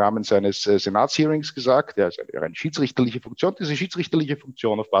im Rahmen seines Senatshearings gesagt. Der ist eine rein schiedsrichterliche Funktion. Diese schiedsrichterliche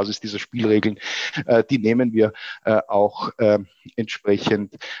Funktion auf Basis dieser Spielregeln, die nehmen wir auch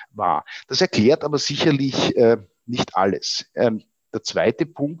entsprechend wahr. Das erklärt aber sicherlich nicht alles. Der zweite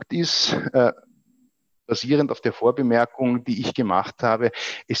Punkt ist, basierend auf der Vorbemerkung, die ich gemacht habe,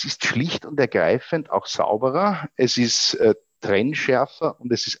 es ist schlicht und ergreifend auch sauberer, es ist trennschärfer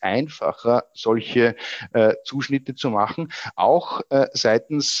und es ist einfacher, solche Zuschnitte zu machen, auch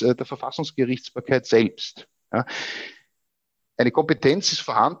seitens der Verfassungsgerichtsbarkeit selbst. Ja. Eine Kompetenz ist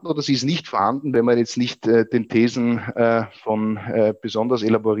vorhanden oder sie ist nicht vorhanden, wenn man jetzt nicht den Thesen von besonders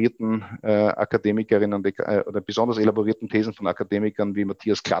elaborierten Akademikerinnen oder besonders elaborierten Thesen von Akademikern wie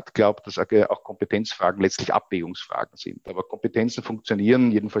Matthias Klatt glaubt, dass auch Kompetenzfragen letztlich Abwägungsfragen sind. Aber Kompetenzen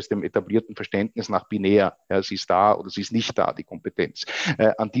funktionieren jedenfalls dem etablierten Verständnis nach binär. Ja, sie ist da oder sie ist nicht da, die Kompetenz.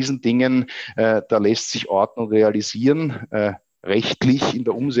 An diesen Dingen, da lässt sich Ordnung realisieren, rechtlich in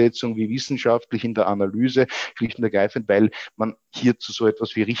der Umsetzung wie wissenschaftlich in der Analyse, schlicht und ergreifend, weil man hier zu so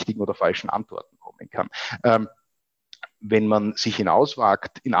etwas wie richtigen oder falschen Antworten kommen kann. Wenn man sich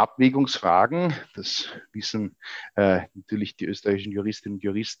hinauswagt in Abwägungsfragen, das wissen natürlich die österreichischen Juristinnen und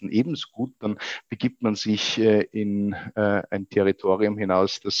Juristen ebenso gut, dann begibt man sich in ein Territorium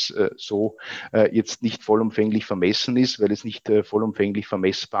hinaus, das so jetzt nicht vollumfänglich vermessen ist, weil es nicht vollumfänglich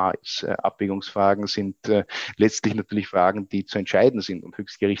vermessbar ist. Abwägungsfragen sind letztlich natürlich Fragen, die zu entscheiden sind und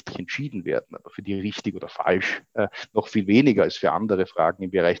höchstgerichtlich entschieden werden, aber für die richtig oder falsch noch viel weniger als für andere Fragen im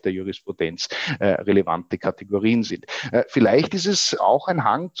Bereich der Jurisprudenz relevante Kategorien sind. Vielleicht ist es auch ein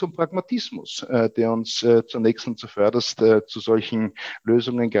Hang zum Pragmatismus, der uns zunächst und zuvörderst zu solchen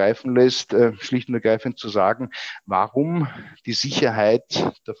Lösungen greifen lässt, schlicht und ergreifend zu sagen, warum die Sicherheit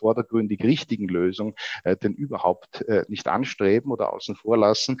der vordergründig richtigen Lösung denn überhaupt nicht anstreben oder außen vor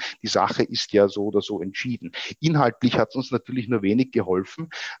lassen. Die Sache ist ja so oder so entschieden. Inhaltlich hat es uns natürlich nur wenig geholfen,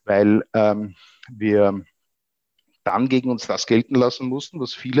 weil wir dann gegen uns das gelten lassen mussten,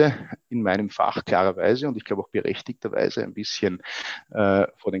 was viele in meinem Fach klarerweise und ich glaube auch berechtigterweise ein bisschen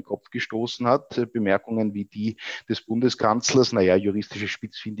vor den Kopf gestoßen hat. Bemerkungen wie die des Bundeskanzlers, naja, juristische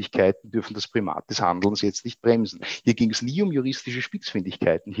Spitzfindigkeiten dürfen das Primat des Handelns jetzt nicht bremsen. Hier ging es nie um juristische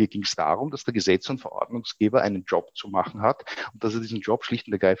Spitzfindigkeiten. Hier ging es darum, dass der Gesetz- und Verordnungsgeber einen Job zu machen hat und dass er diesen Job schlicht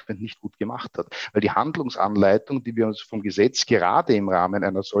und ergreifend nicht gut gemacht hat. Weil die Handlungsanleitung, die wir uns vom Gesetz gerade im Rahmen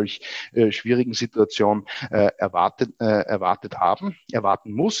einer solch schwierigen Situation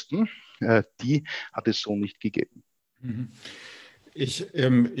erwarten mussten, die hat es so nicht gegeben. Ich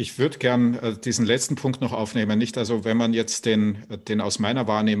würde gern diesen letzten Punkt noch aufnehmen. Nicht, also wenn man jetzt den aus meiner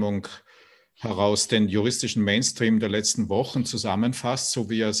Wahrnehmung heraus den juristischen Mainstream der letzten Wochen zusammenfasst, so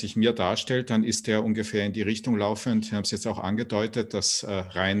wie er sich mir darstellt, dann ist der ungefähr in die Richtung laufend. Ich habe es jetzt auch angedeutet, dass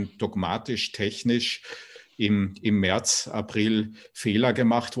rein dogmatisch, technisch im März, April Fehler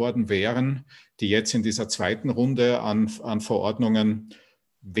gemacht worden wären, die jetzt in dieser zweiten Runde an Verordnungen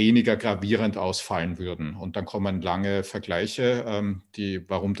weniger gravierend ausfallen würden. Und dann kommen lange Vergleiche,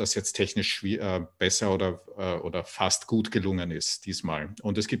 warum das jetzt technisch besser oder fast gut gelungen ist diesmal.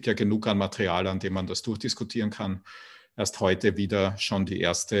 Und es gibt ja genug an Material, an dem man das durchdiskutieren kann. Erst heute wieder schon die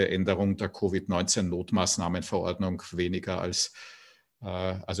erste Änderung der Covid-19-Notmaßnahmenverordnung,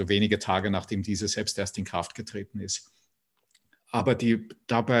 also wenige Tage nachdem diese selbst erst in Kraft getreten ist. Aber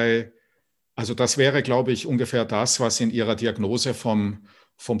also das wäre, glaube ich, ungefähr das, was in Ihrer Diagnose vom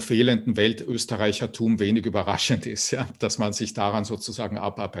fehlenden Weltösterreichertum wenig überraschend ist, ja, dass man sich daran sozusagen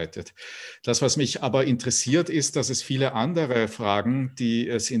abarbeitet. Das, was mich aber interessiert, ist, dass es viele andere Fragen, die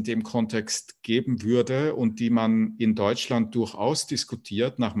es in dem Kontext geben würde und die man in Deutschland durchaus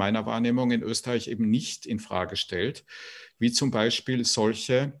diskutiert, nach meiner Wahrnehmung in Österreich eben nicht in Frage stellt, wie zum Beispiel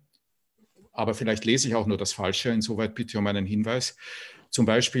solche, aber vielleicht lese ich auch nur das Falsche, insoweit bitte um einen Hinweis, zum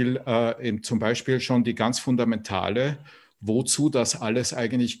Beispiel schon die ganz fundamentale, wozu das alles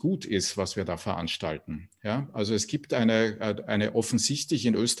eigentlich gut ist, was wir da veranstalten. Ja? Also es gibt eine offensichtlich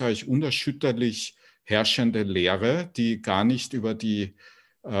in Österreich unerschütterlich herrschende Lehre, die gar nicht über die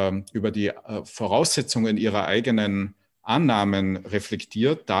Voraussetzungen ihrer eigenen Annahmen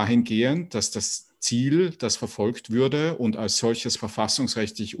reflektiert, dahingehend, dass das Ziel, das verfolgt würde und als solches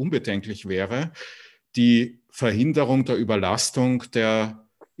verfassungsrechtlich unbedenklich wäre, die Verhinderung der Überlastung der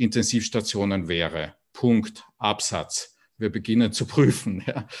Intensivstationen wäre. Punkt, Absatz. Wir beginnen zu prüfen.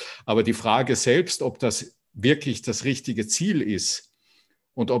 Ja. Aber die Frage selbst, ob das wirklich das richtige Ziel ist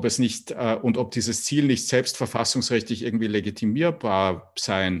und ob dieses Ziel nicht selbst verfassungsrechtlich irgendwie legitimierbar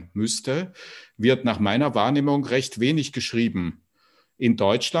sein müsste, wird nach meiner Wahrnehmung recht wenig geschrieben. In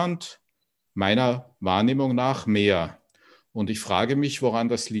Deutschland, meiner Wahrnehmung nach, mehr. Und ich frage mich, woran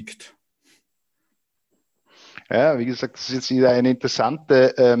das liegt. Ja, wie gesagt, das ist jetzt wieder eine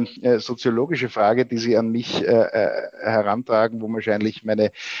interessante soziologische Frage, die Sie an mich herantragen, wo wahrscheinlich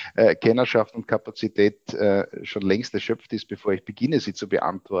meine Kennerschaft und Kapazität schon längst erschöpft ist, bevor ich beginne, sie zu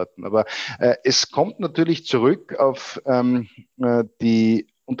beantworten. Aber es kommt natürlich zurück auf die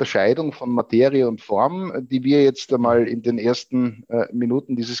Unterscheidung von Materie und Form, die wir jetzt einmal in den ersten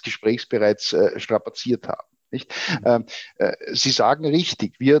Minuten dieses Gesprächs bereits strapaziert haben. Nicht? Sie sagen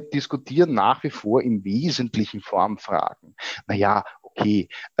richtig, wir diskutieren nach wie vor im Wesentlichen Formfragen. Naja, okay,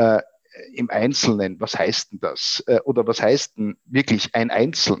 im Einzelnen, was heißt denn das? Oder was heißt denn wirklich ein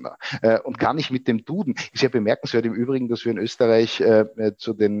Einzelner? Und kann ich mit dem Duden, ist ja bemerkenswert im Übrigen, dass wir in Österreich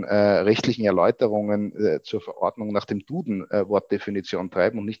zu den rechtlichen Erläuterungen zur Verordnung nach dem Duden Wortdefinition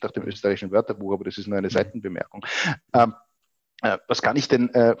treiben und nicht nach dem österreichischen Wörterbuch, aber das ist nur eine Seitenbemerkung. Was kann ich denn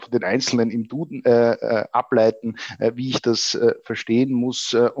von den Einzelnen im Duden ableiten, wie ich das verstehen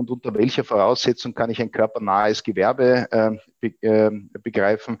muss und unter welcher Voraussetzung kann ich ein körpernahes Gewerbe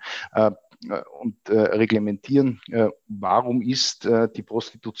begreifen und reglementieren? Warum ist die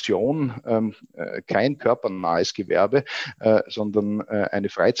Prostitution kein körpernahes Gewerbe, sondern eine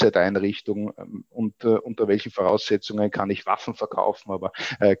Freizeiteinrichtung? Und unter welchen Voraussetzungen kann ich Waffen verkaufen, aber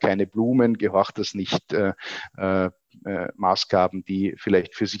keine Blumen? Gehorcht das nicht Maßgaben, die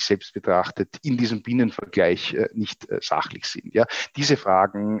vielleicht für sich selbst betrachtet in diesem Binnenvergleich nicht sachlich sind. Ja, diese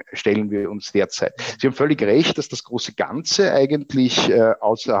Fragen stellen wir uns derzeit. Sie haben völlig recht, dass das große Ganze eigentlich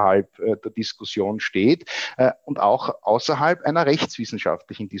außerhalb der Diskussion steht und auch außerhalb einer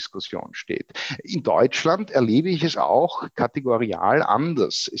rechtswissenschaftlichen Diskussion steht. In Deutschland erlebe ich es auch kategorial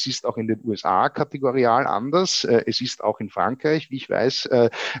anders. Es ist auch in den USA kategorial anders. Es ist auch in Frankreich, wie ich weiß,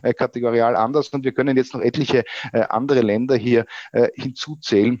 kategorial anders. Und wir können jetzt noch etliche andere Länder hier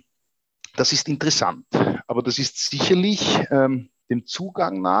hinzuzählen. Das ist interessant, aber das ist sicherlich dem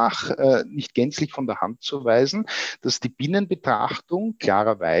Zugang nach nicht gänzlich von der Hand zu weisen, dass die Binnenbetrachtung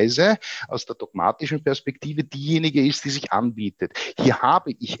klarerweise aus der dogmatischen Perspektive diejenige ist, die sich anbietet. Hier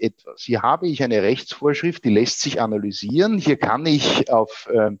habe ich etwas, hier habe ich eine Rechtsvorschrift, die lässt sich analysieren, hier kann ich auf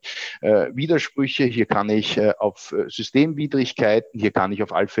Widersprüche, hier kann ich auf Systemwidrigkeiten, hier kann ich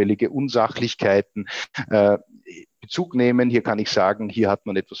auf allfällige Unsachlichkeiten Bezug nehmen. Hier kann ich sagen, hier hat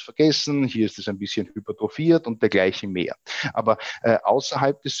man etwas vergessen, hier ist es ein bisschen hypertrophiert und dergleichen mehr. Aber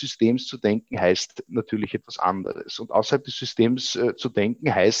außerhalb des Systems zu denken heißt natürlich etwas anderes. Und außerhalb des Systems zu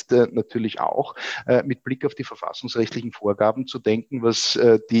denken heißt natürlich auch, mit Blick auf die verfassungsrechtlichen Vorgaben zu denken, was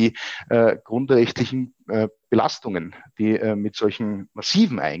die grundrechtlichen Belastungen, die mit solchen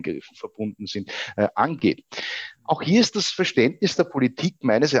massiven Eingriffen verbunden sind, angeht. Auch hier ist das Verständnis der Politik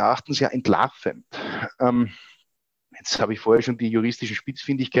meines Erachtens ja entlarvend. Jetzt habe ich vorher schon die juristischen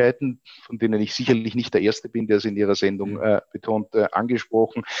Spitzfindigkeiten, von denen ich sicherlich nicht der Erste bin, der es in Ihrer Sendung betont,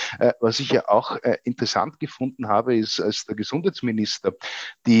 angesprochen. Was ich ja auch interessant gefunden habe, ist, als der Gesundheitsminister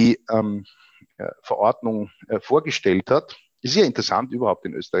die Verordnung vorgestellt hat. Das ist ja interessant überhaupt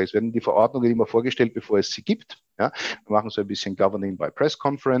in Österreich. Es werden die Verordnungen immer vorgestellt, bevor es sie gibt. Ja, wir machen so ein bisschen Governing by Press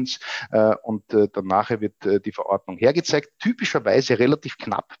Conference und dann nachher wird die Verordnung hergezeigt, typischerweise relativ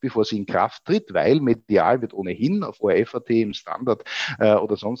knapp, bevor sie in Kraft tritt, weil medial wird ohnehin auf ORF.at, im Standard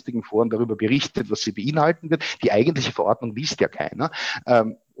oder sonstigen Foren darüber berichtet, was sie beinhalten wird. Die eigentliche Verordnung liest ja keiner.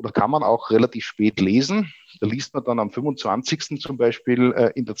 Oder kann man auch relativ spät lesen. Da liest man dann am 25. zum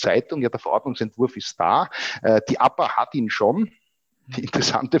Beispiel in der Zeitung, ja, der Verordnungsentwurf ist da. Die APA hat ihn schon. Die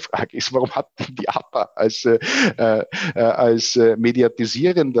interessante Frage ist, warum hat die APA als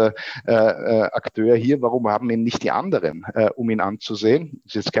mediatisierender Akteur hier, warum haben ihn nicht die anderen, um ihn anzusehen?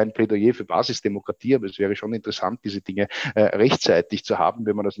 Das ist jetzt kein Plädoyer für Basisdemokratie, aber es wäre schon interessant, diese Dinge rechtzeitig zu haben,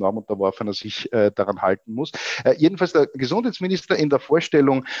 wenn man als Normunterworfener sich daran halten muss. Jedenfalls der Gesundheitsminister in der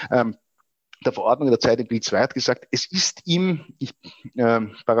Vorstellung der Verordnung der Zeit in Bild 2 hat gesagt, es ist ihm, ich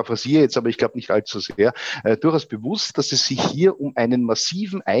paraphrasiere jetzt, aber ich glaube nicht allzu sehr, durchaus bewusst, dass es sich hier um einen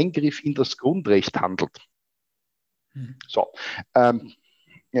massiven Eingriff in das Grundrecht handelt. So,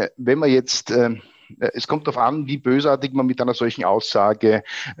 wenn man jetzt, es kommt darauf an, wie bösartig man mit einer solchen Aussage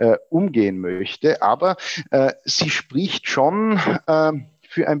umgehen möchte, aber sie spricht schon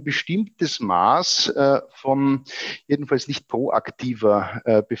für ein bestimmtes Maß von jedenfalls nicht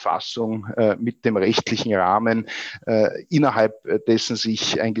proaktiver Befassung mit dem rechtlichen Rahmen, innerhalb dessen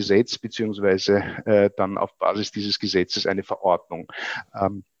sich ein Gesetz beziehungsweise dann auf Basis dieses Gesetzes eine Verordnung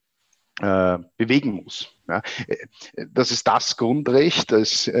bewegen muss. Ja. Dass es das Grundrecht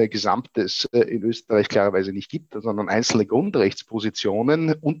als Gesamtes in Österreich klarerweise nicht gibt, sondern einzelne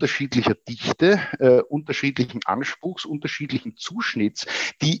Grundrechtspositionen unterschiedlicher Dichte, unterschiedlichen Anspruchs, unterschiedlichen Zuschnitts,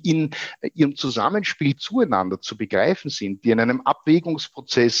 die in ihrem Zusammenspiel zueinander zu begreifen sind, die in einem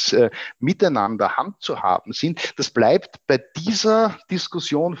Abwägungsprozess miteinander Hand zu haben sind, das bleibt bei dieser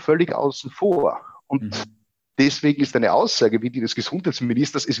Diskussion völlig außen vor. Und deswegen ist eine Aussage wie die des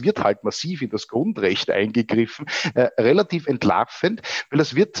Gesundheitsministers, es wird halt massiv in das Grundrecht eingegriffen, relativ entlarvend, weil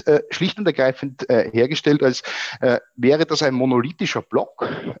es wird schlicht und ergreifend hergestellt, als wäre das ein monolithischer Block.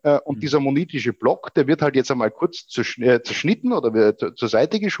 Und dieser monolithische Block, der wird halt jetzt einmal kurz zerschnitten oder wird zur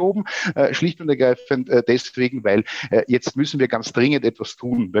Seite geschoben, schlicht und ergreifend deswegen, weil jetzt müssen wir ganz dringend etwas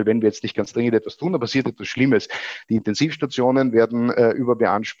tun, weil wenn wir jetzt nicht ganz dringend etwas tun, dann passiert etwas Schlimmes. Die Intensivstationen werden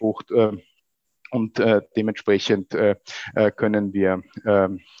überbeansprucht, und dementsprechend können wir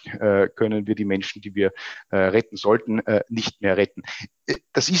die Menschen, die wir retten sollten, nicht mehr retten.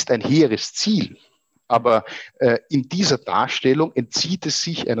 Das ist ein hehres Ziel. Aber in dieser Darstellung entzieht es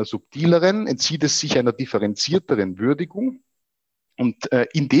sich einer subtileren, entzieht es sich einer differenzierteren Würdigung. Und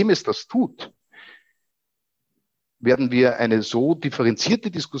indem es das tut, werden wir eine so differenzierte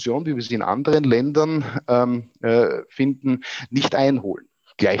Diskussion, wie wir sie in anderen Ländern finden, nicht einholen.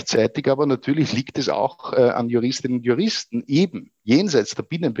 Gleichzeitig aber natürlich liegt es auch an Juristinnen und Juristen, eben jenseits der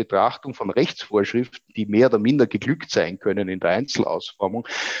Binnenbetrachtung von Rechtsvorschriften, die mehr oder minder geglückt sein können in der Einzelausformung,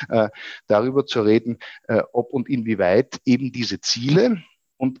 darüber zu reden, ob und inwieweit eben diese Ziele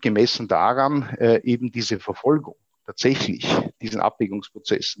und gemessen daran eben diese Verfolgung tatsächlich diesen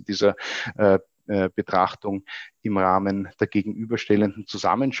Abwägungsprozessen, dieser Betrachtung im Rahmen der gegenüberstellenden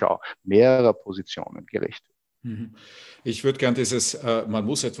Zusammenschau mehrerer Positionen gerecht wird. Ich würde gern dieses man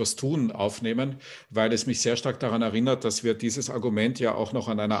muss etwas tun aufnehmen, weil es mich sehr stark daran erinnert, dass wir dieses Argument ja auch noch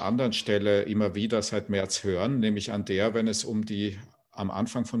an einer anderen Stelle immer wieder seit März hören, nämlich an der, wenn es um die am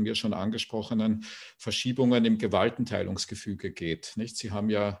Anfang von mir schon angesprochenen Verschiebungen im Gewaltenteilungsgefüge geht. Nicht? Sie haben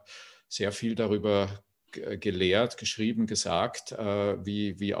ja sehr viel darüber gelehrt, geschrieben, gesagt,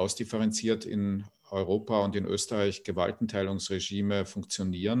 wie ausdifferenziert in Europa und in Österreich Gewaltenteilungsregime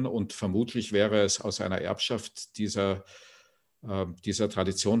funktionieren. Und vermutlich wäre es aus einer Erbschaft dieser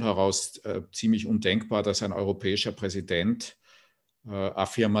Tradition heraus ziemlich undenkbar, dass ein europäischer Präsident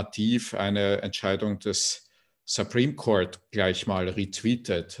affirmativ eine Entscheidung des Supreme Court gleich mal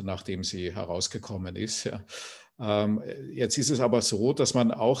retweetet, nachdem sie herausgekommen ist. Ja. Jetzt ist es aber so, dass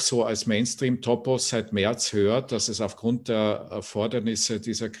man auch so als Mainstream-Topos seit März hört, dass es aufgrund der Erfordernisse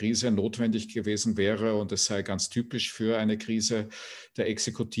dieser Krise notwendig gewesen wäre und es sei ganz typisch für eine Krise der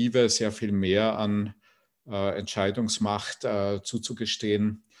Exekutive, sehr viel mehr an Entscheidungsmacht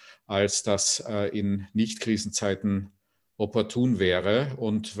zuzugestehen, als das in Nicht-Krisenzeiten opportun wäre.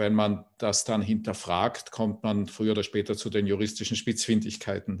 Und wenn man das dann hinterfragt, kommt man früher oder später zu den juristischen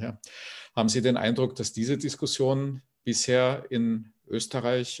Spitzfindigkeiten. Ja. Haben Sie den Eindruck, dass diese Diskussion bisher in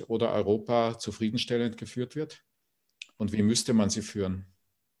Österreich oder Europa zufriedenstellend geführt wird? und wie müsste man sie führen?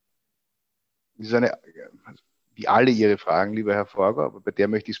 Das ist wie alle Ihre Fragen, lieber Herr Forger, aber bei der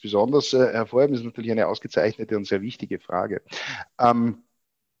möchte ich es besonders hervorheben. Das ist natürlich eine ausgezeichnete und sehr wichtige Frage.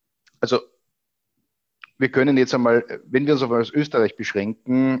 Also wir können jetzt einmal, wenn wir uns auf Österreich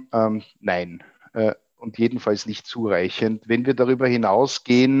beschränken, nein. Und jedenfalls nicht zureichend. Wenn wir darüber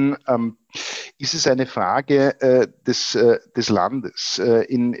hinausgehen, ist es eine Frage des Landes.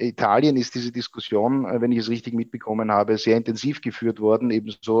 In Italien ist diese Diskussion, wenn ich es richtig mitbekommen habe, sehr intensiv geführt worden,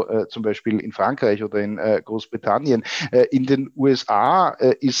 ebenso zum Beispiel in Frankreich oder in Großbritannien. In den USA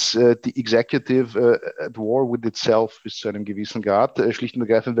ist die Executive at war with itself bis zu einem gewissen Grad, schlicht und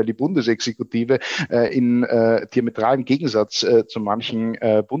ergreifend, weil die Bundesexekutive in diametralem Gegensatz zu manchen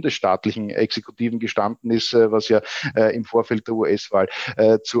bundesstaatlichen Exekutiven gestanden ist, was ja im Vorfeld der US-Wahl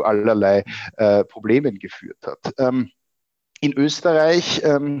zu allerlei Problemen geführt hat. In Österreich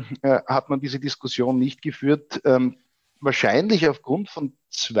hat man diese Diskussion nicht geführt, wahrscheinlich aufgrund von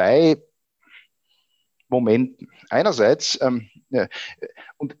zwei Momenten. Einerseits,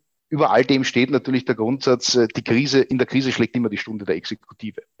 und über all dem steht natürlich der Grundsatz, in der Krise schlägt immer die Stunde der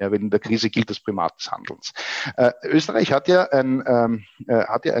Exekutive, ja, weil in der Krise gilt das Primat des Handelns. Österreich hat ja ein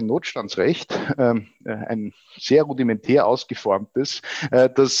Notstandsrecht, ein sehr rudimentär ausgeformtes,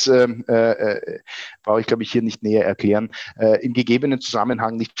 das brauche ich, glaube ich, hier nicht näher erklären, im gegebenen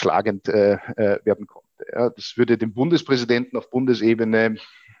Zusammenhang nicht schlagend werden konnte. Ja, das würde dem Bundespräsidenten auf Bundesebene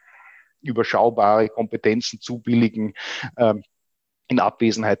überschaubare Kompetenzen zubilligen, in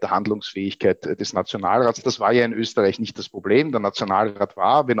Abwesenheit der Handlungsfähigkeit des Nationalrats. Das war ja in Österreich nicht das Problem. Der Nationalrat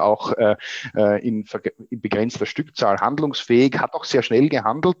war, wenn auch in begrenzter Stückzahl handlungsfähig, hat auch sehr schnell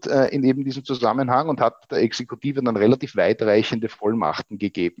gehandelt in eben diesem Zusammenhang und hat der Exekutive dann relativ weitreichende Vollmachten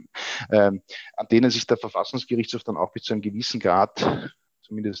gegeben, an denen sich der Verfassungsgerichtshof dann auch bis zu einem gewissen Grad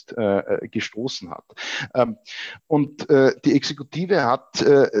zumindest gestoßen hat. Und die Exekutive hat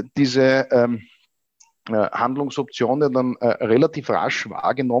diese Handlungsoptionen dann relativ rasch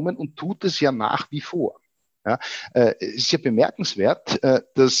wahrgenommen und tut es ja nach wie vor. Ja, es ist ja bemerkenswert,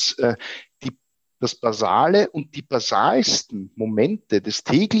 dass das basale und die basalsten Momente des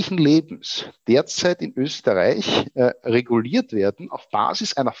täglichen Lebens derzeit in Österreich reguliert werden auf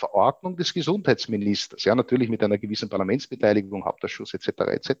Basis einer Verordnung des Gesundheitsministers. Ja, natürlich mit einer gewissen Parlamentsbeteiligung, Hauptausschuss etc.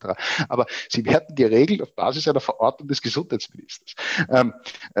 etc. Aber sie werden geregelt auf Basis einer Verordnung des Gesundheitsministers.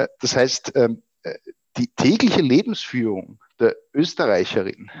 Das heißt, die tägliche Lebensführung der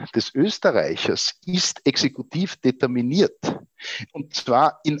Österreicherin, des Österreichers ist exekutiv determiniert. Und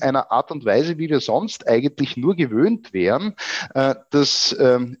zwar in einer Art und Weise, wie wir sonst eigentlich nur gewöhnt wären, dass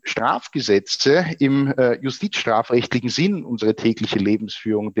Strafgesetze im justizstrafrechtlichen Sinn unsere tägliche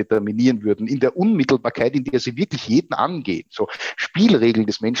Lebensführung determinieren würden, in der Unmittelbarkeit, in der sie wirklich jeden angehen. So Spielregeln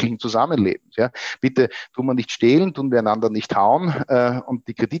des menschlichen Zusammenlebens. Ja. Bitte tun wir nicht stehlen, tun wir einander nicht hauen und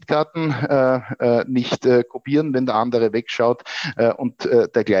die Kreditkarten nicht kopieren, wenn der andere wegschaut und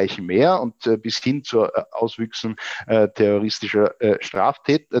dergleichen mehr und bis hin zu Auswüchsen terroristischer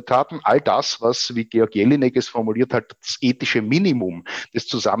Straftaten. All das, was, wie Georg Jelinek es formuliert hat, das ethische Minimum des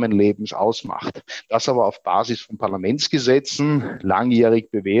Zusammenlebens ausmacht. Das aber auf Basis von Parlamentsgesetzen, langjährig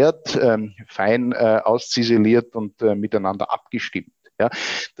bewährt, fein ausziseliert und miteinander abgestimmt. Ja.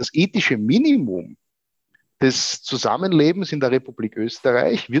 Das ethische Minimum des Zusammenlebens in der Republik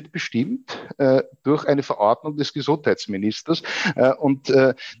Österreich wird bestimmt durch eine Verordnung des Gesundheitsministers. Und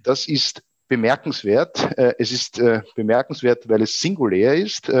das ist bemerkenswert. Es ist bemerkenswert, weil es singulär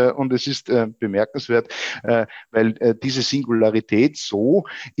ist und es ist bemerkenswert, weil diese Singularität so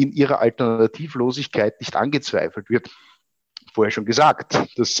in ihrer Alternativlosigkeit nicht angezweifelt wird. Vorher schon gesagt,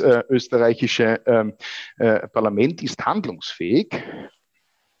 das österreichische Parlament ist handlungsfähig.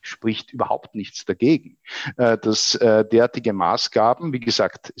 Spricht überhaupt nichts dagegen, dass derartige Maßgaben, wie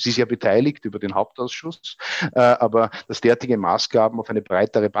gesagt, es ist ja beteiligt über den Hauptausschuss, aber dass derartige Maßgaben auf eine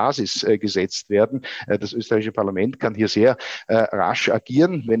breitere Basis gesetzt werden. Das österreichische Parlament kann hier sehr rasch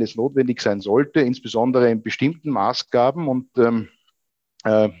agieren, wenn es notwendig sein sollte, insbesondere in bestimmten Maßgaben und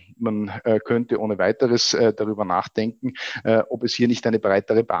man könnte ohne weiteres darüber nachdenken, ob es hier nicht eine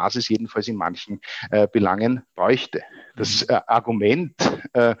breitere Basis, jedenfalls in manchen Belangen, bräuchte. Das Argument,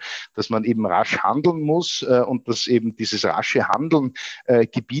 dass man eben rasch handeln muss und dass eben dieses rasche Handeln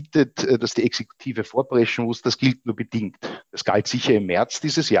gebietet, dass die Exekutive vorpreschen muss, das gilt nur bedingt. Das galt sicher im März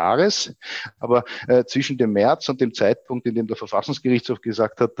dieses Jahres, aber zwischen dem März und dem Zeitpunkt, in dem der Verfassungsgerichtshof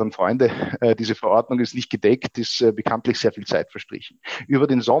gesagt hat, dann Freunde, diese Verordnung ist nicht gedeckt, ist bekanntlich sehr viel Zeit verstrichen. Über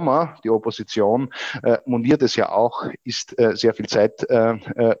den Sommer, die Opposition moniert es ja auch, ist sehr viel Zeit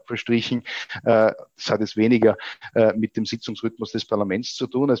verstrichen. Das hat jetzt weniger mit dem Sitzungsrhythmus des Parlaments zu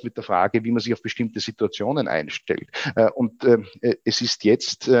tun, als mit der Frage, wie man sich auf bestimmte Situationen einstellt. Und es ist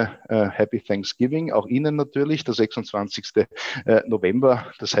jetzt Happy Thanksgiving, auch Ihnen natürlich, der 26.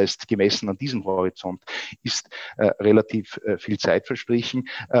 November, das heißt gemessen an diesem Horizont, ist relativ viel Zeit verstrichen.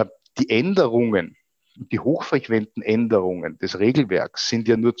 Die Änderungen, die hochfrequenten Änderungen des Regelwerks sind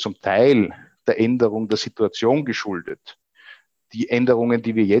ja nur zum Teil der Änderung der Situation geschuldet. Die Änderungen,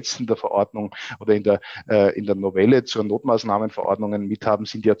 die wir jetzt in der Verordnung oder in der Novelle zur Notmaßnahmenverordnungen mithaben,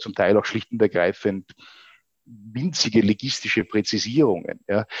 sind ja zum Teil auch schlicht und ergreifend winzige legistische Präzisierungen.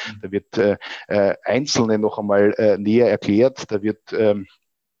 Ja. Da wird Einzelne noch einmal näher erklärt. Da wird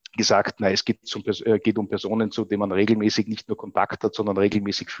gesagt, es geht um Personen, zu denen man regelmäßig nicht nur Kontakt hat, sondern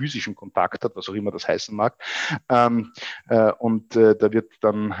regelmäßig physischen Kontakt hat, was auch immer das heißen mag. Und da wird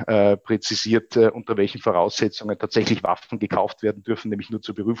dann präzisiert, unter welchen Voraussetzungen tatsächlich Waffen gekauft werden dürfen, nämlich nur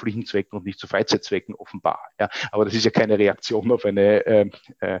zu beruflichen Zwecken und nicht zu Freizeitzwecken offenbar. Ja, aber das ist ja keine Reaktion auf eine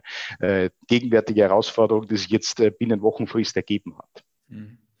gegenwärtige Herausforderung, die sich jetzt binnen Wochenfrist ergeben hat.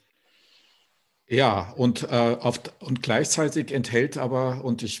 Mhm. Ja, und gleichzeitig enthält aber,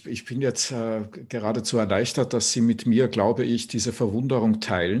 und ich bin jetzt geradezu erleichtert, dass Sie mit mir, glaube ich, diese Verwunderung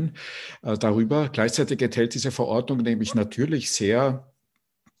teilen darüber. Gleichzeitig enthält diese Verordnung nämlich natürlich sehr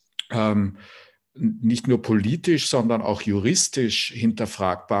nicht nur politisch, sondern auch juristisch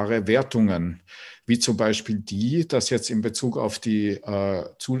hinterfragbare Wertungen, wie zum Beispiel die, dass jetzt in Bezug auf die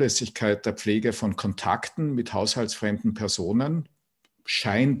Zulässigkeit der Pflege von Kontakten mit haushaltsfremden Personen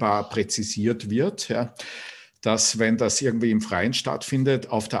scheinbar präzisiert wird, ja, dass, wenn das irgendwie im Freien stattfindet,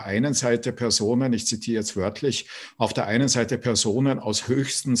 auf der einen Seite Personen, ich zitiere jetzt wörtlich, auf der einen Seite Personen aus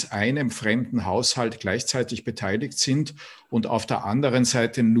höchstens einem fremden Haushalt gleichzeitig beteiligt sind und auf der anderen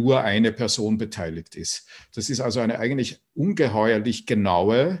Seite nur eine Person beteiligt ist. Das ist also eine eigentlich ungeheuerlich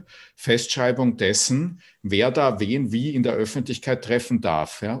genaue Festschreibung dessen, wer da wen wie in der Öffentlichkeit treffen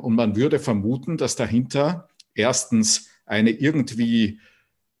darf. Ja. Und man würde vermuten, dass dahinter erstens eine irgendwie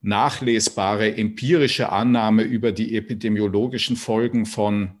nachlesbare empirische Annahme über die epidemiologischen Folgen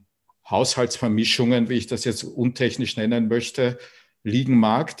von Haushaltsvermischungen, wie ich das jetzt untechnisch nennen möchte, liegen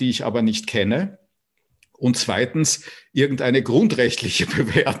mag, die ich aber nicht kenne. Und zweitens irgendeine grundrechtliche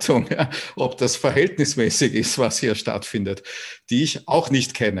Bewertung, ja, ob das verhältnismäßig ist, was hier stattfindet, die ich auch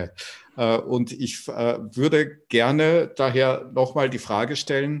nicht kenne. Und ich würde gerne daher nochmal die Frage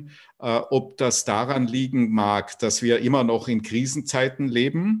stellen, ob das daran liegen mag, dass wir immer noch in Krisenzeiten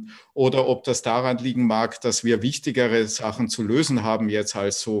leben oder ob das daran liegen mag, dass wir wichtigere Sachen zu lösen haben jetzt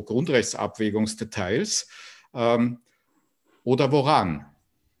als so Grundrechtsabwägungsdetails, oder woran?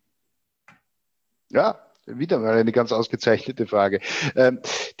 Ja, wieder mal eine ganz ausgezeichnete Frage.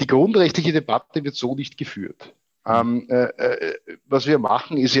 Die grundrechtliche Debatte wird so nicht geführt. Was wir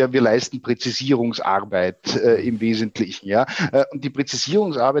machen, ist ja, wir leisten Präzisierungsarbeit im Wesentlichen. Ja? Und die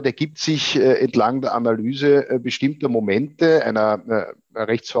Präzisierungsarbeit ergibt sich entlang der Analyse bestimmter Momente einer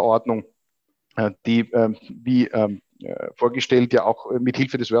Rechtsverordnung, die, wie vorgestellt, ja auch mit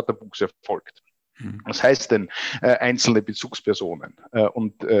Hilfe des Wörterbuchs erfolgt. Was heißt denn einzelne Bezugspersonen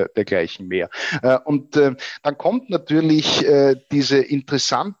und dergleichen mehr? Und dann kommt natürlich diese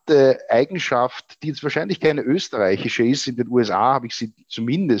interessante Eigenschaft, die jetzt wahrscheinlich keine österreichische ist. In den USA habe ich sie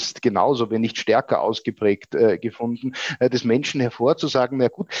zumindest genauso, wenn nicht stärker ausgeprägt gefunden, des Menschen hervorzusagen, na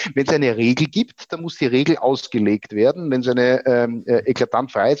gut, wenn es eine Regel gibt, dann muss die Regel ausgelegt werden. Wenn es eine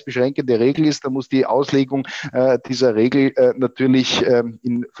eklatant freiheitsbeschränkende Regel ist, dann muss die Auslegung dieser Regel natürlich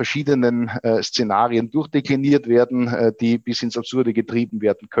in verschiedenen Szenarien durchdekliniert werden, die bis ins Absurde getrieben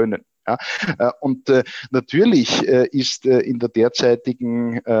werden können. Ja? Und natürlich ist in der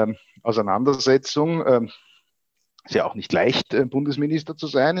derzeitigen Auseinandersetzung ist ja auch nicht leicht, Bundesminister zu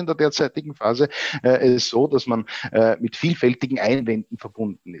sein in der derzeitigen Phase. Es ist so, dass man mit vielfältigen Einwänden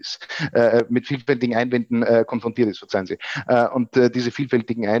verbunden ist, mit vielfältigen Einwänden konfrontiert ist, verzeihen Sie. Und diese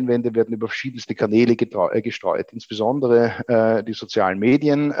vielfältigen Einwände werden über verschiedenste Kanäle gestreut. Insbesondere die sozialen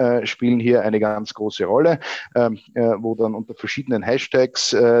Medien spielen hier eine ganz große Rolle, wo dann unter verschiedenen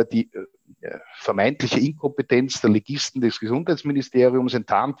Hashtags die vermeintliche Inkompetenz der Legisten des Gesundheitsministeriums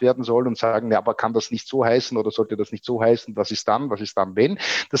enttarnt werden soll und sagen, ja, aber kann das nicht so heißen oder sollte das nicht so heißen, was ist dann wenn?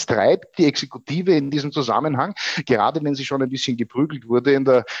 Das treibt die Exekutive in diesem Zusammenhang, gerade wenn sie schon ein bisschen geprügelt wurde in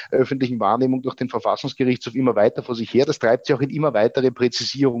der öffentlichen Wahrnehmung durch den Verfassungsgerichtshof, immer weiter vor sich her. Das treibt sie auch in immer weitere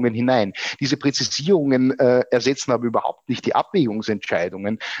Präzisierungen hinein. Diese Präzisierungen ersetzen aber überhaupt nicht die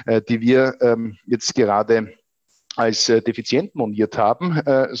Abwägungsentscheidungen, die wir jetzt gerade als defizient moniert haben,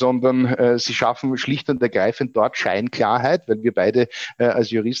 sondern sie schaffen schlicht und ergreifend dort Scheinklarheit, weil wir beide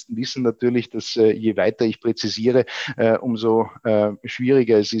als Juristen wissen natürlich, dass je weiter ich präzisiere, umso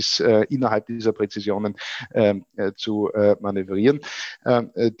schwieriger es ist, innerhalb dieser Präzisionen zu manövrieren.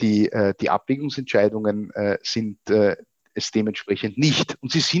 Die Abwägungsentscheidungen sind es dementsprechend nicht.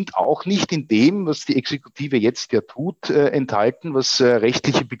 Und sie sind auch nicht in dem, was die Exekutive jetzt ja tut, enthalten, was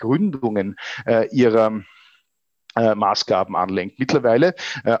rechtliche Begründungen ihrer Maßgaben anlenkt. Mittlerweile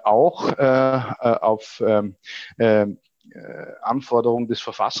auch auf Anforderungen des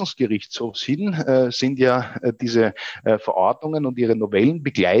Verfassungsgerichtshofs hin sind ja diese Verordnungen und ihre Novellen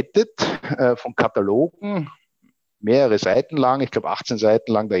begleitet von Katalogen, mehrere Seiten lang, ich glaube 18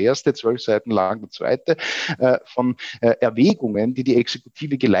 Seiten lang der erste, 12 Seiten lang der zweite, von Erwägungen, die die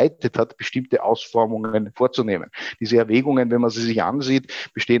Exekutive geleitet hat, bestimmte Ausformungen vorzunehmen. Diese Erwägungen, wenn man sie sich ansieht,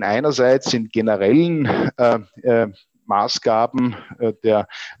 bestehen einerseits in generellen Maßgaben der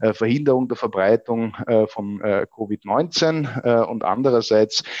Verhinderung der Verbreitung von Covid-19 und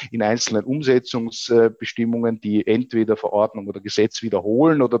andererseits in einzelnen Umsetzungsbestimmungen, die entweder Verordnung oder Gesetz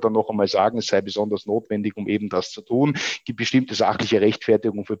wiederholen oder dann noch einmal sagen, es sei besonders notwendig, um eben das zu tun, gibt bestimmte sachliche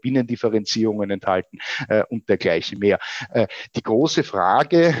Rechtfertigung für Binnendifferenzierungen enthalten und dergleichen mehr. Die große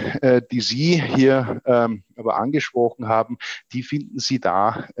Frage, die Sie hier aber angesprochen haben, die finden Sie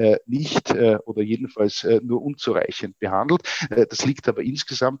da nicht oder jedenfalls nur unzureichend behandelt. Das liegt aber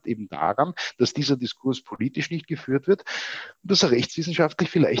insgesamt eben daran, dass dieser Diskurs politisch nicht geführt wird und dass er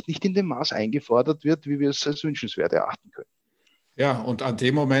rechtswissenschaftlich vielleicht nicht in dem Maß eingefordert wird, wie wir es als wünschenswert erachten können. Ja, und an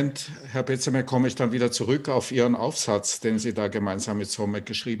dem Moment, Herr Bezemer, komme ich dann wieder zurück auf Ihren Aufsatz, den Sie da gemeinsam mit Somek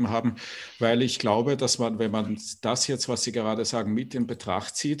geschrieben haben, weil ich glaube, dass man, wenn man das jetzt, was Sie gerade sagen, mit in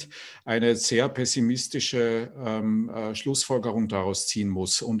Betracht zieht, eine sehr pessimistische Schlussfolgerung daraus ziehen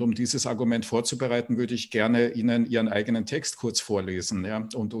muss. Und um dieses Argument vorzubereiten, würde ich gerne Ihnen Ihren eigenen Text kurz vorlesen, ja,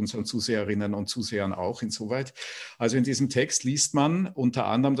 und unseren Zuseherinnen und Zusehern auch insoweit. Also in diesem Text liest man unter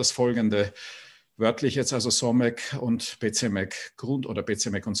anderem das Folgende: Wörtlich jetzt also Somek und Bezemek,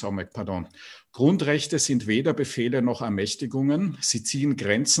 Bezemek und Somek, pardon. Grundrechte sind weder Befehle noch Ermächtigungen. Sie ziehen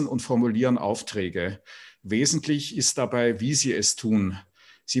Grenzen und formulieren Aufträge. Wesentlich ist dabei, wie sie es tun.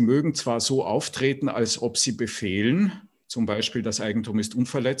 Sie mögen zwar so auftreten, als ob sie befehlen, zum Beispiel das Eigentum ist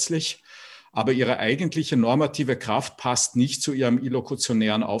unverletzlich, aber ihre eigentliche normative Kraft passt nicht zu ihrem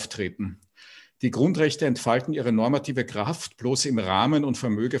illokutionären Auftreten. Die Grundrechte entfalten ihre normative Kraft bloß im Rahmen und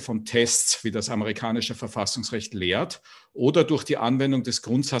Vermöge von Tests, wie das amerikanische Verfassungsrecht lehrt, oder durch die Anwendung des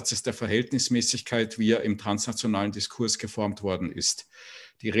Grundsatzes der Verhältnismäßigkeit, wie er im transnationalen Diskurs geformt worden ist.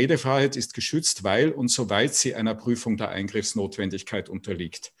 Die Redefreiheit ist geschützt, weil und soweit sie einer Prüfung der Eingriffsnotwendigkeit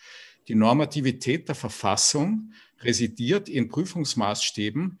unterliegt. Die Normativität der Verfassung residiert in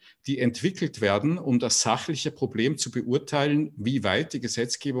Prüfungsmaßstäben, die entwickelt werden, um das sachliche Problem zu beurteilen, wie weit die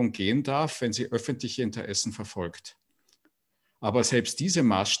Gesetzgebung gehen darf, wenn sie öffentliche Interessen verfolgt. Aber selbst diese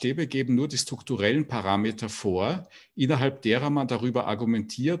Maßstäbe geben nur die strukturellen Parameter vor, innerhalb derer man darüber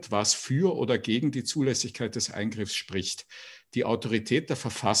argumentiert, was für oder gegen die Zulässigkeit des Eingriffs spricht. Die Autorität der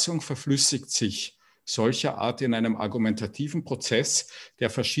Verfassung verflüssigt sich solcher Art in einem argumentativen Prozess,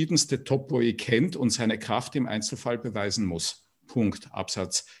 der verschiedenste Topoi kennt und seine Kraft im Einzelfall beweisen muss. Punkt,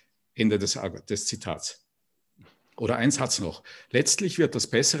 Absatz, Ende des Zitats. Oder ein Satz noch. Letztlich wird das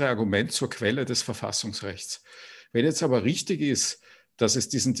bessere Argument zur Quelle des Verfassungsrechts. Wenn jetzt aber richtig ist, dass es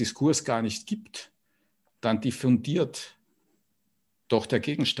diesen Diskurs gar nicht gibt, dann diffundiert doch der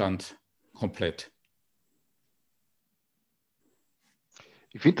Gegenstand komplett.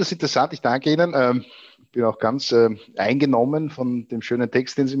 Ich finde das interessant. Ich danke Ihnen. Ich bin auch ganz eingenommen von dem schönen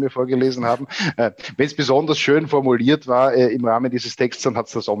Text, den Sie mir vorgelesen haben. Wenn es besonders schön formuliert war im Rahmen dieses Texts, dann hat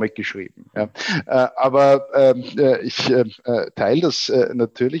es der Somek geschrieben. Ja. Aber ich teile das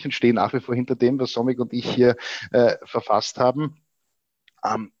natürlich und stehe nach wie vor hinter dem, was Somek und ich hier verfasst haben.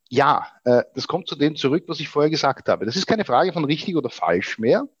 Das kommt zu dem zurück, was ich vorher gesagt habe. Das ist keine Frage von richtig oder falsch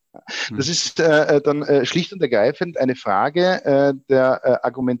mehr. Das ist dann schlicht und ergreifend eine Frage der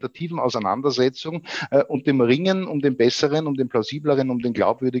argumentativen Auseinandersetzung und dem Ringen um den besseren, um den plausibleren, um den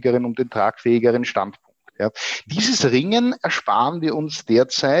glaubwürdigeren, um den tragfähigeren Standpunkt. Ja. Dieses Ringen ersparen wir uns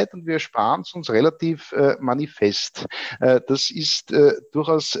derzeit und wir ersparen es uns relativ manifest. Das ist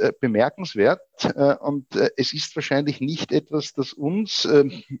durchaus bemerkenswert und es ist wahrscheinlich nicht etwas, das uns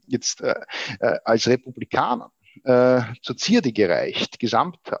jetzt als Republikaner zur Zierde gereicht,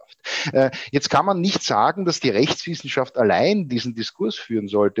 gesamthaft. Jetzt kann man nicht sagen, dass die Rechtswissenschaft allein diesen Diskurs führen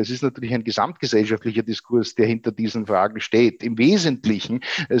sollte. Es ist natürlich ein gesamtgesellschaftlicher Diskurs, der hinter diesen Fragen steht. Im Wesentlichen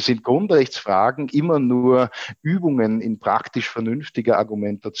sind Grundrechtsfragen immer nur Übungen in praktisch vernünftiger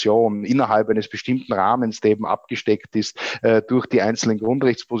Argumentation innerhalb eines bestimmten Rahmens, der eben abgesteckt ist durch die einzelnen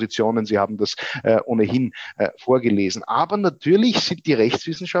Grundrechtspositionen. Sie haben das ohnehin vorgelesen. Aber natürlich sind die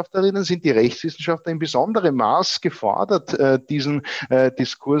Rechtswissenschaftler in besonderem Maß gefordert, diesen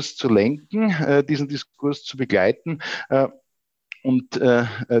Diskurs zu lenken, diesen Diskurs zu begleiten und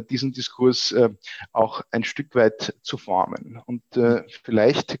diesen Diskurs auch ein Stück weit zu formen. Und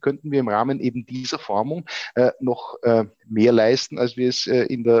vielleicht könnten wir im Rahmen eben dieser Formung noch mehr leisten, als wir es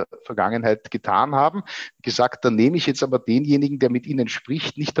in der Vergangenheit getan haben. Wie gesagt, da nehme ich jetzt aber denjenigen, der mit Ihnen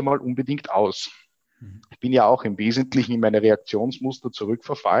spricht, nicht einmal unbedingt aus. Ich bin ja auch im Wesentlichen in meine Reaktionsmuster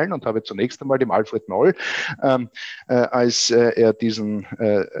zurückverfallen und habe zunächst einmal dem Alfred Noll, als er diesen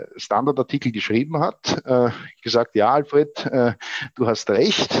Standardartikel geschrieben hat, gesagt, ja, Alfred, du hast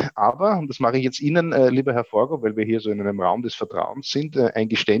recht, aber, und das mache ich jetzt Ihnen, lieber Herr Forger, weil wir hier so in einem Raum des Vertrauens sind, ein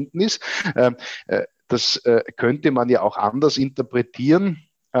Geständnis. Das könnte man ja auch anders interpretieren,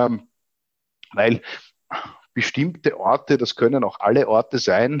 weil bestimmte Orte, das können auch alle Orte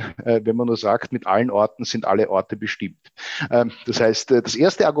sein, wenn man nur sagt, mit allen Orten sind alle Orte bestimmt. Das heißt, das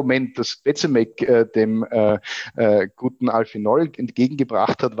erste Argument, das Bezemek dem guten Alfred Noll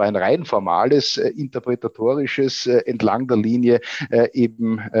entgegengebracht hat, war ein rein formales, interpretatorisches, entlang der Linie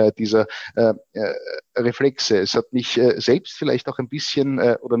eben dieser Reflexe. Es hat mich selbst vielleicht auch ein bisschen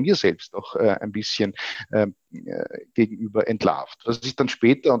oder mir selbst auch ein bisschen gegenüber entlarvt. Was ich dann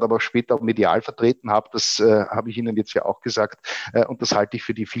später und aber auch später auch medial vertreten habe, das habe ich Ihnen jetzt ja auch gesagt und das halte ich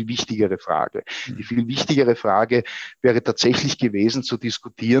für die viel wichtigere Frage. Die viel wichtigere Frage wäre tatsächlich gewesen zu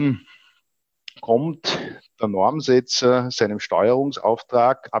diskutieren, kommt der Normsetzer seinem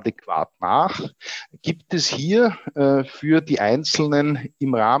Steuerungsauftrag adäquat nach? Gibt es hier für die Einzelnen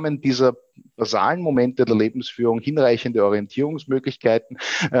im Rahmen dieser basalen Momente der Lebensführung hinreichende Orientierungsmöglichkeiten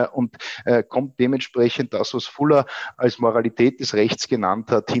und kommt dementsprechend das, was Fuller als Moralität des Rechts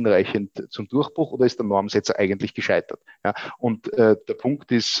genannt hat, hinreichend zum Durchbruch oder ist der Normsetzer eigentlich gescheitert? Ja, und der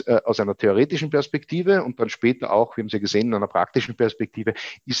Punkt ist, aus einer theoretischen Perspektive und dann später auch, wir haben es ja gesehen, in einer praktischen Perspektive,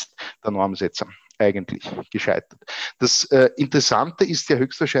 ist der Normsetzer eigentlich gescheitert. Das Interessante ist ja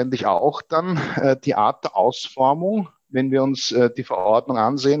höchstwahrscheinlich auch dann die Art der Ausformung, wenn wir uns die Verordnung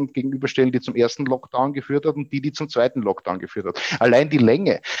ansehen und gegenüberstellen, die zum ersten Lockdown geführt hat und die zum zweiten Lockdown geführt hat. Allein die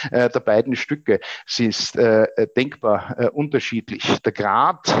Länge der beiden Stücke, sie ist denkbar unterschiedlich. Der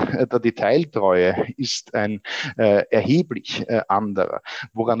Grad der Detailtreue ist ein erheblich anderer.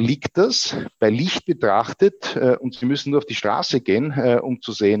 Woran liegt das? Bei Licht betrachtet, und Sie müssen nur auf die Straße gehen, um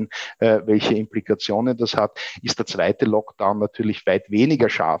zu sehen, welche Implikationen das hat, ist der zweite Lockdown natürlich weit weniger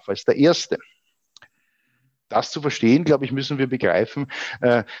scharf als der erste. Das zu verstehen, glaube ich, müssen wir begreifen,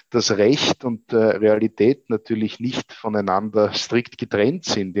 dass Recht und Realität natürlich nicht voneinander strikt getrennt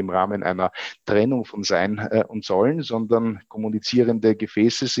sind im Rahmen einer Trennung von Sein und Sollen, sondern kommunizierende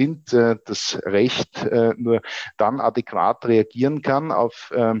Gefäße sind, das Recht nur dann adäquat reagieren kann auf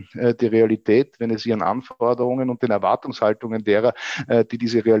die Realität, wenn es ihren Anforderungen und den Erwartungshaltungen derer, die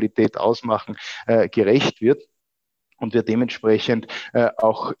diese Realität ausmachen, gerecht wird. Und wir dementsprechend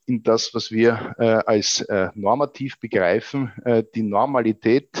auch in das, was wir als normativ begreifen, die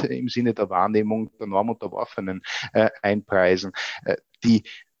Normalität im Sinne der Wahrnehmung der Normunterworfenen einpreisen. Die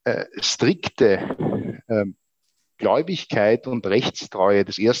strikte Gläubigkeit und Rechtstreue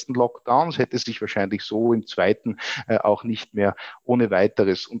des ersten Lockdowns hätte sich wahrscheinlich so im zweiten auch nicht mehr ohne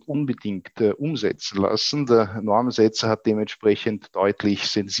weiteres und unbedingt umsetzen lassen. Der Normsetzer hat dementsprechend deutlich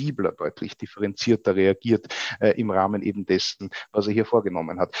sensibler, deutlich differenzierter reagiert im Rahmen eben dessen, was er hier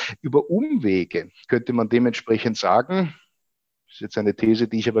vorgenommen hat. Über Umwege könnte man dementsprechend sagen, das ist jetzt eine These,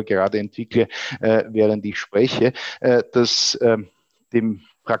 die ich aber gerade entwickle, während ich spreche, dass dem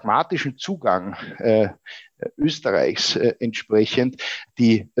pragmatischen Zugang Österreichs entsprechend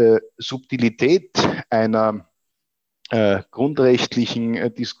die Subtilität einer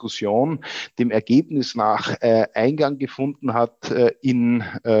grundrechtlichen Diskussion dem Ergebnis nach Eingang gefunden hat in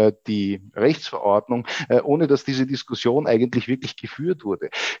die Rechtsverordnung, ohne dass diese Diskussion eigentlich wirklich geführt wurde.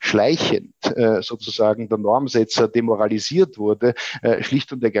 Schleichend sozusagen der Normsetzer demoralisiert wurde,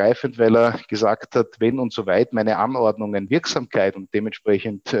 schlicht und ergreifend, weil er gesagt hat, wenn und soweit meine Anordnungen Wirksamkeit und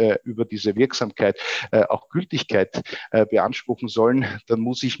dementsprechend über diese Wirksamkeit auch Gültigkeit beanspruchen sollen, dann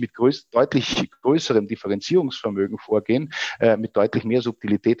muss ich mit deutlich größerem Differenzierungsvermögen vorgehen, mit deutlich mehr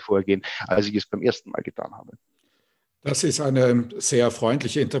Subtilität vorgehen, als ich es beim ersten Mal getan habe. Das ist eine sehr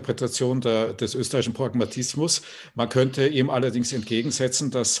freundliche Interpretation des österreichischen Pragmatismus. Man könnte ihm allerdings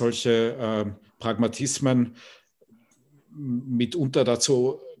entgegensetzen, dass solche Pragmatismen mitunter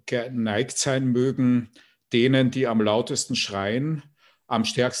dazu geneigt sein mögen, denen, die am lautesten schreien, am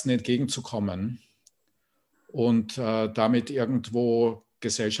stärksten entgegenzukommen und damit irgendwo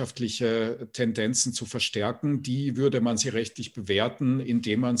gesellschaftliche Tendenzen zu verstärken. Die würde man sie rechtlich bewerten,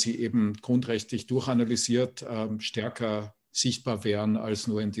 indem man sie eben grundrechtlich durchanalysiert, stärker sichtbar wären als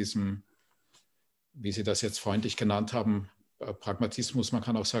nur in diesem, wie Sie das jetzt freundlich genannt haben, Pragmatismus. Man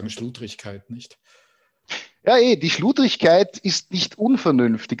kann auch sagen Schludrigkeit, nicht? Ja, die Schludrigkeit ist nicht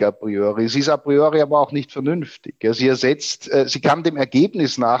unvernünftig a priori. Sie ist a priori aber auch nicht vernünftig. Sie kann dem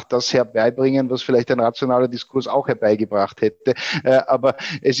Ergebnis nach das herbeibringen, was vielleicht ein rationaler Diskurs auch herbeigebracht hätte. Aber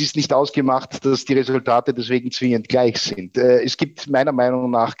es ist nicht ausgemacht, dass die Resultate deswegen zwingend gleich sind. Es gibt meiner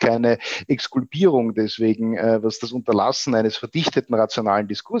Meinung nach keine Exkulpierung deswegen, was das Unterlassen eines verdichteten rationalen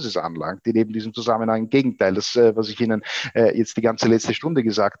Diskurses anlangt. In eben diesem Zusammenhang im Gegenteil. Das, was ich Ihnen jetzt die ganze letzte Stunde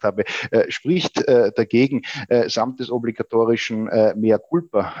gesagt habe, spricht dagegen, samt des obligatorischen Mea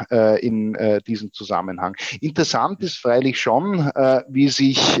culpa in diesem Zusammenhang. Interessant ist freilich schon, wie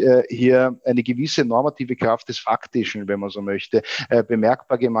sich hier eine gewisse normative Kraft des Faktischen, wenn man so möchte,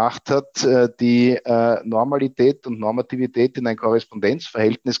 bemerkbar gemacht hat, die Normalität und Normativität in ein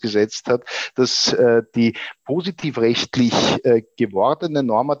Korrespondenzverhältnis gesetzt hat, dass die positivrechtlich gewordene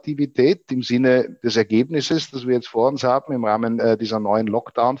Normativität im Sinne des Ergebnisses, das wir jetzt vor uns haben, im Rahmen dieser neuen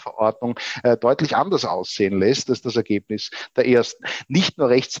Lockdown-Verordnung, deutlich anders aussehen lässt als das Ergebnis der ersten. Nicht nur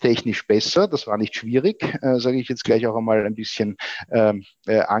rechtstechnisch besser, das war nicht schwierig, sage ich jetzt gleich auch einmal ein bisschen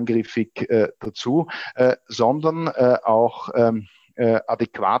angriffig dazu, sondern auch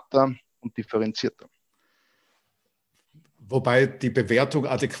adäquater und differenzierter. Wobei die Bewertung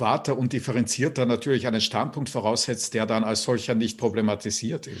adäquater und differenzierter natürlich einen Standpunkt voraussetzt, der dann als solcher nicht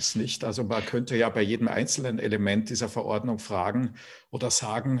problematisiert ist, nicht? Also man könnte ja bei jedem einzelnen Element dieser Verordnung fragen oder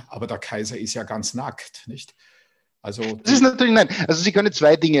sagen, aber der Kaiser ist ja ganz nackt, nicht? Also das ist natürlich, nein, also Sie können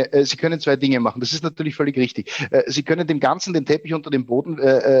zwei Dinge machen. Das ist natürlich völlig richtig. Sie können dem Ganzen den Teppich unter dem Boden,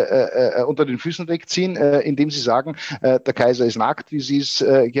 unter den Füßen wegziehen, indem Sie sagen, der Kaiser ist nackt, wie Sie es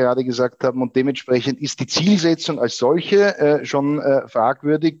gerade gesagt haben, und dementsprechend ist die Zielsetzung als solche schon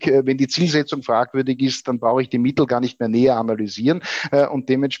fragwürdig. Wenn die Zielsetzung fragwürdig ist, dann brauche ich die Mittel gar nicht mehr näher analysieren, und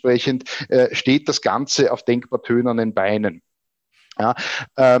dementsprechend steht das Ganze auf denkbar tönernen Beinen. Ja,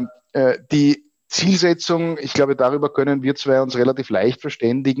 die Zielsetzung, ich glaube, darüber können wir zwei uns relativ leicht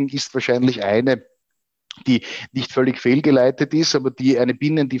verständigen, ist wahrscheinlich eine, die nicht völlig fehlgeleitet ist, aber die eine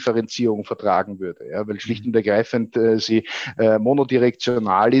Binnendifferenzierung vertragen würde, ja, weil schlicht und ergreifend sie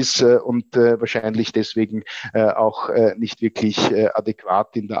monodirektional ist und wahrscheinlich deswegen auch nicht wirklich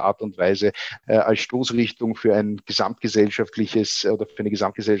adäquat in der Art und Weise als Stoßrichtung für ein gesamtgesellschaftliches oder für eine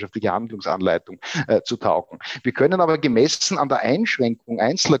gesamtgesellschaftliche Handlungsanleitung zu taugen. Wir können aber gemessen an der Einschränkung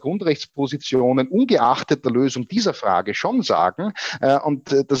einzelner Grundrechtspositionen ungeachtet der Lösung dieser Frage schon sagen,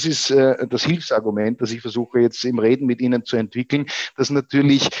 und das ist das Hilfsargument, das ich versuche jetzt im Reden mit Ihnen zu entwickeln, dass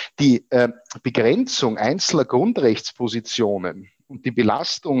natürlich die Begrenzung einzelner Grundrechtspositionen und die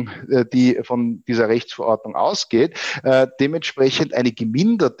Belastung, die von dieser Rechtsverordnung ausgeht, dementsprechend eine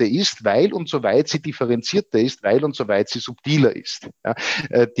geminderte ist, weil und soweit sie differenzierter ist, weil und soweit sie subtiler ist. Ja,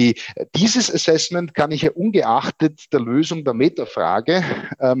 dieses Assessment kann ich ja ungeachtet der Lösung der Metafrage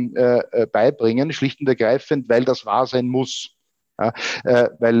beibringen, schlicht und ergreifend, weil das wahr sein muss. Ja,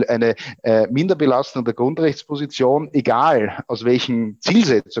 weil eine Minderbelastung der Grundrechtsposition, egal aus welchen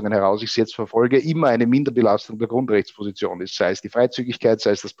Zielsetzungen heraus ich sie jetzt verfolge, immer eine Minderbelastung der Grundrechtsposition ist, sei es die Freizügigkeit,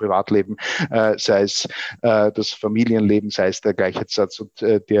 sei es das Privatleben, sei es das Familienleben, sei es der Gleichheitssatz und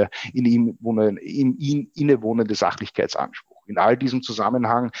der in ihm innewohnende Sachlichkeitsanspruch. In all diesem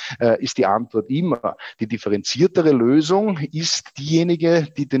Zusammenhang ist die Antwort immer, die differenziertere Lösung ist diejenige,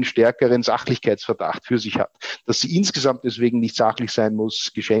 die den stärkeren Sachlichkeitsverdacht für sich hat. Dass sie insgesamt deswegen nicht sachlich sein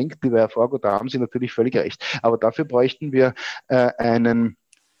muss, geschenkt, lieber Herr Forgot, da haben Sie natürlich völlig recht. Aber dafür bräuchten wir einen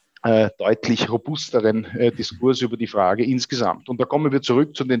deutlich robusteren Diskurs über die Frage insgesamt. Und da kommen wir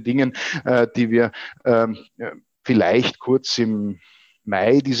zurück zu den Dingen, die wir vielleicht kurz im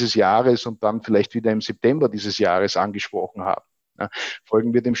Mai dieses Jahres und dann vielleicht wieder im September dieses Jahres angesprochen haben. Ja,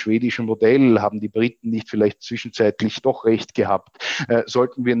 folgen wir dem schwedischen Modell? Haben die Briten nicht vielleicht zwischenzeitlich doch recht gehabt?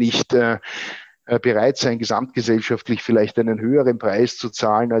 Sollten wir nicht bereit sein, gesamtgesellschaftlich vielleicht einen höheren Preis zu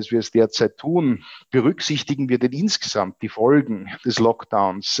zahlen, als wir es derzeit tun? Berücksichtigen wir denn insgesamt die Folgen des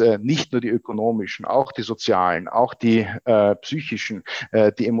Lockdowns, nicht nur die ökonomischen, auch die sozialen, auch die psychischen,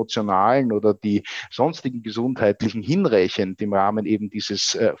 die emotionalen oder die sonstigen gesundheitlichen hinreichend im Rahmen eben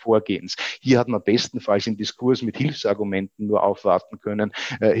dieses Vorgehens? Hier hat man bestenfalls im Diskurs mit Hilfsargumenten nur aufwarten können.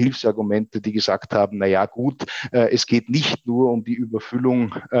 Hilfsargumente, die gesagt haben, na ja, gut, es geht nicht nur um die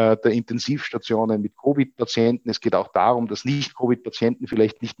Überfüllung der Intensivstationen mit Covid-Patienten. Es geht auch darum, dass Nicht-Covid-Patienten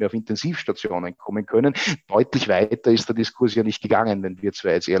vielleicht nicht mehr auf Intensivstationen kommen können. Deutlich weiter ist der Diskurs ja nicht gegangen, wenn wir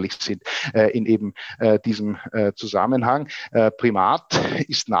zwei jetzt ehrlich sind, in eben diesem Zusammenhang. Primat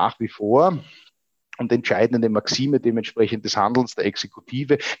ist nach wie vor und entscheidende Maxime dementsprechend des Handelns der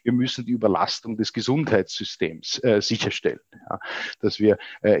Exekutive. Wir müssen die Überlastung des Gesundheitssystems sicherstellen. Ja, dass wir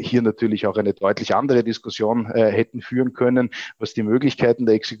hier natürlich auch eine deutlich andere Diskussion hätten führen können, was die Möglichkeiten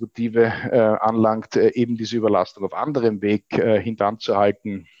der Exekutive anlangt, eben diese Überlastung auf anderem Weg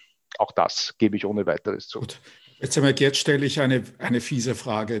hintanzuhalten. Auch das gebe ich ohne weiteres zu. Gut. Jetzt stelle ich eine fiese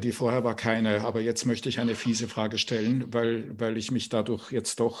Frage, die vorher war keine, aber jetzt möchte ich eine fiese Frage stellen, weil ich mich dadurch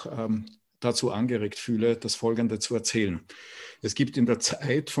jetzt doch dazu angeregt fühle, das Folgende zu erzählen. Es gibt in der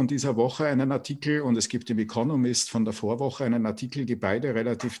Zeit von dieser Woche einen Artikel und es gibt im Economist von der Vorwoche einen Artikel, die beide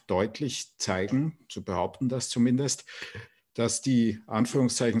relativ deutlich zeigen, zu behaupten das zumindest, dass die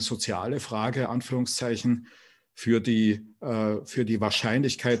Anführungszeichen soziale Frage, Anführungszeichen, für die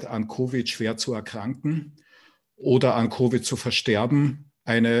Wahrscheinlichkeit an Covid schwer zu erkranken oder an Covid zu versterben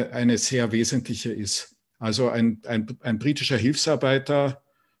eine sehr wesentliche ist. Also ein britischer Hilfsarbeiter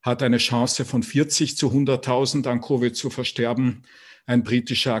hat eine Chance von 40 zu 100.000 an Covid zu versterben. Ein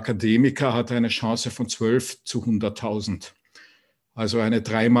britischer Akademiker hat eine Chance von 12 zu 100.000. Also eine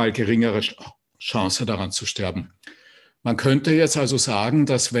dreimal geringere Chance daran zu sterben. Man könnte jetzt also sagen,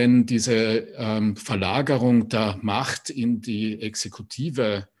 dass wenn diese Verlagerung der Macht in die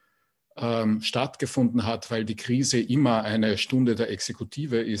Exekutive stattgefunden hat, weil die Krise immer eine Stunde der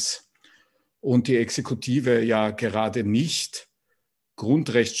Exekutive ist und die Exekutive ja gerade nicht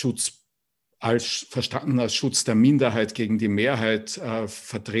Grundrechtsschutz verstanden als Schutz der Minderheit gegen die Mehrheit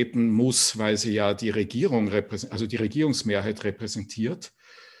vertreten muss, weil sie ja die Regierung, also die Regierungsmehrheit repräsentiert.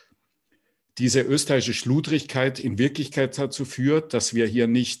 Diese österreichische Schludrigkeit in Wirklichkeit dazu führt, dass wir hier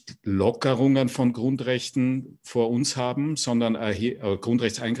nicht Lockerungen von Grundrechten vor uns haben, sondern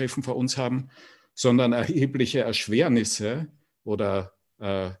Grundrechtseingriffen vor uns haben, sondern erhebliche Erschwernisse oder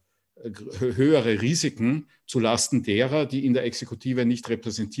höhere Risiken zulasten derer, die in der Exekutive nicht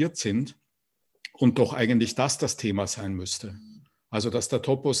repräsentiert sind und doch eigentlich das Thema sein müsste. Also dass der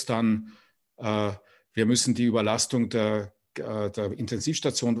Topos dann, wir müssen die Überlastung der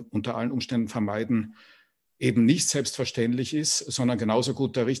Intensivstation unter allen Umständen vermeiden, eben nicht selbstverständlich ist, sondern genauso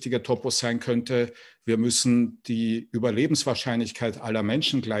gut der richtige Topos sein könnte, wir müssen die Überlebenswahrscheinlichkeit aller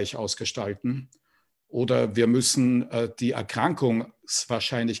Menschen gleich ausgestalten oder wir müssen die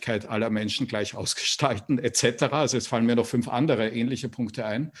Erkrankungswahrscheinlichkeit aller Menschen gleich ausgestalten, etc. Also es fallen mir noch 5 andere ähnliche Punkte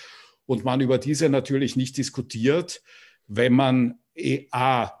ein. Und man über diese natürlich nicht diskutiert, wenn man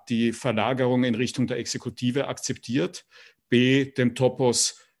A, die Verlagerung in Richtung der Exekutive akzeptiert, B, dem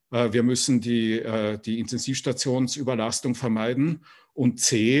Topos, wir müssen die Intensivstationsüberlastung vermeiden und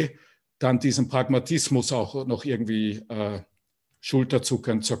C, dann diesen Pragmatismus auch noch irgendwie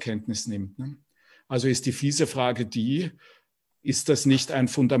schulterzuckend zur Kenntnis nimmt. Ne? Also ist die fiese Frage die, ist das nicht ein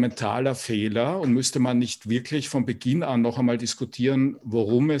fundamentaler Fehler und müsste man nicht wirklich von Beginn an noch einmal diskutieren,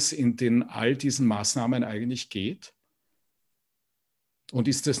 worum es in all diesen Maßnahmen eigentlich geht? Und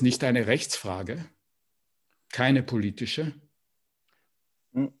ist das nicht eine Rechtsfrage, keine politische?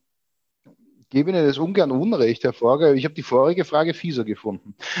 Ich gebe Ihnen das ungern Unrecht, Herr Forger. Ich habe die vorige Frage fieser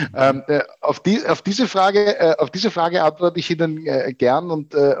gefunden. Auf diese Frage antworte ich Ihnen gern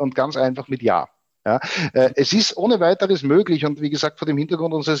und ganz einfach mit Ja. Ja, es ist ohne weiteres möglich und wie gesagt, vor dem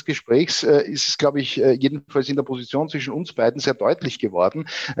Hintergrund unseres Gesprächs ist es, glaube ich, jedenfalls in der Position zwischen uns beiden sehr deutlich geworden,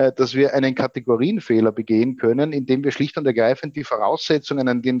 dass wir einen Kategorienfehler begehen können, indem wir schlicht und ergreifend die Voraussetzungen,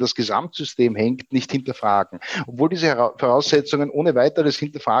 an denen das Gesamtsystem hängt, nicht hinterfragen, obwohl diese Voraussetzungen ohne weiteres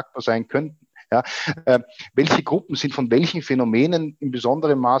hinterfragbar sein könnten. Ja, welche Gruppen sind von welchen Phänomenen in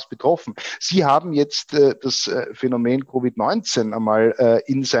besonderem Maß betroffen? Sie haben jetzt das Phänomen Covid-19 einmal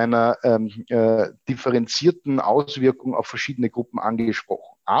in seiner differenzierten Auswirkung auf verschiedene Gruppen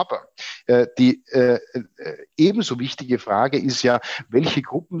angesprochen. Aber die ebenso wichtige Frage ist ja, welche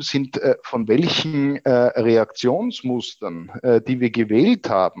Gruppen sind von welchen Reaktionsmustern, die wir gewählt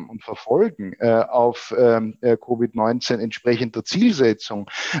haben und verfolgen, auf Covid-19 entsprechender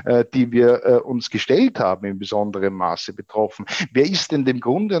Zielsetzung, die wir uns gestellt haben, in besonderem Maße betroffen. Wer ist denn dem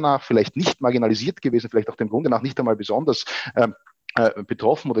Grunde nach vielleicht nicht marginalisiert gewesen, vielleicht auch dem Grunde nach nicht einmal besonders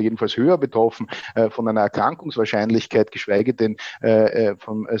betroffen oder jedenfalls höher betroffen von einer Erkrankungswahrscheinlichkeit, geschweige denn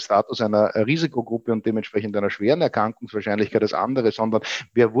vom Status einer Risikogruppe und dementsprechend einer schweren Erkrankungswahrscheinlichkeit als andere, sondern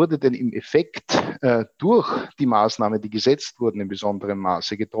wer wurde denn im Effekt durch die Maßnahmen, die gesetzt wurden, in besonderem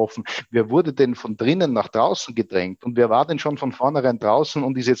Maße getroffen? Wer wurde denn von drinnen nach draußen gedrängt? Und wer war denn schon von vornherein draußen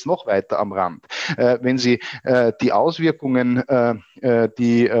und ist jetzt noch weiter am Rand? Wenn Sie die Auswirkungen,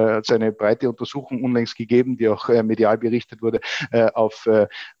 die eine breite Untersuchung unlängst gegeben, die auch medial berichtet wurde, auf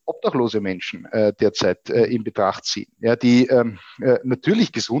obdachlose Menschen derzeit in Betracht ziehen, ja, die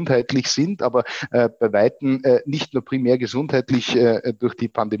natürlich gesundheitlich sind, aber bei Weitem nicht nur primär gesundheitlich durch die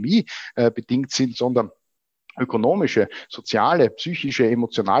Pandemie bedingt sind, sondern ökonomische, soziale, psychische,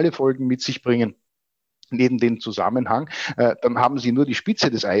 emotionale Folgen mit sich bringen. Neben dem Zusammenhang, dann haben Sie nur die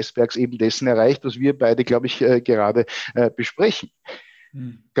Spitze des Eisbergs eben dessen erreicht, was wir beide, glaube ich, gerade besprechen.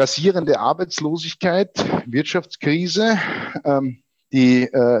 Grassierende Arbeitslosigkeit, Wirtschaftskrise,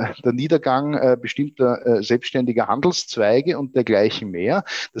 der Niedergang bestimmter selbstständiger Handelszweige und dergleichen mehr.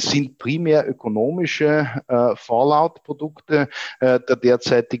 Das sind primär ökonomische Fallout-Produkte der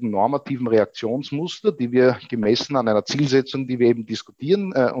derzeitigen normativen Reaktionsmuster, die wir gemessen an einer Zielsetzung, die wir eben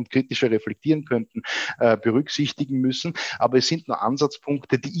diskutieren und kritischer reflektieren könnten, berücksichtigen müssen. Aber es sind nur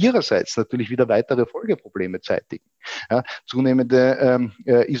Ansatzpunkte, die ihrerseits natürlich wieder weitere Folgeprobleme zeitigen. Ja, zunehmende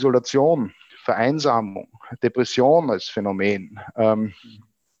Isolation, Vereinsamung, Depression als Phänomen,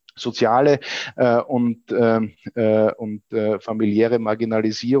 soziale und familiäre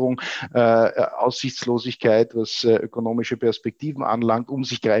Marginalisierung, Aussichtslosigkeit, was ökonomische Perspektiven anlangt, um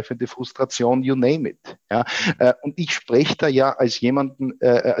sich greifende Frustration, you name it. Ja? Und ich spreche da ja als jemand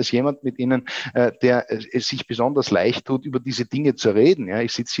mit Ihnen, der es sich besonders leicht tut, über diese Dinge zu reden. Ja?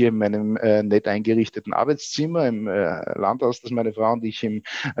 Ich sitze hier in meinem nett eingerichteten Arbeitszimmer im Landhaus, das meine Frau und ich im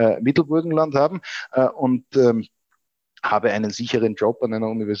Mittelburgenland haben, und habe einen sicheren Job an einer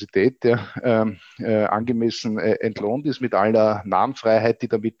Universität, der angemessen entlohnt ist, mit aller Namenfreiheit, die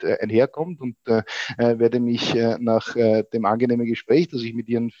damit einherkommt, und werde mich nach dem angenehmen Gespräch, das ich mit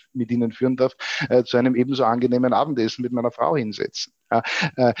Ihnen führen darf, zu einem ebenso angenehmen Abendessen mit meiner Frau hinsetzen. Ja,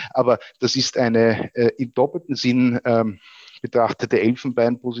 aber das ist eine im doppelten Sinn betrachtete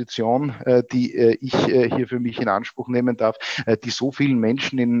Elfenbeinposition, die ich hier für mich in Anspruch nehmen darf, die so vielen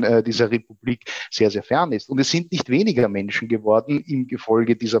Menschen in dieser Republik sehr, sehr fern ist. Und es sind nicht weniger Menschen geworden im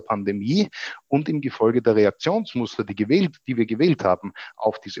Gefolge dieser Pandemie und im Gefolge der Reaktionsmuster, die wir gewählt haben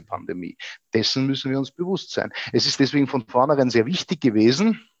auf diese Pandemie. Dessen müssen wir uns bewusst sein. Es ist deswegen von vornherein sehr wichtig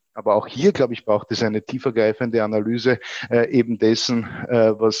gewesen, aber auch hier, glaube ich, braucht es eine tiefergreifende Analyse eben dessen,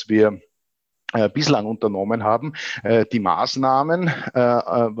 was wir bislang unternommen haben, die Maßnahmen,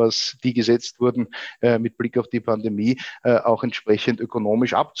 was die gesetzt wurden mit Blick auf die Pandemie, auch entsprechend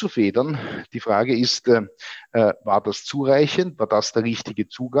ökonomisch abzufedern. Die Frage ist, war das zureichend? War das der richtige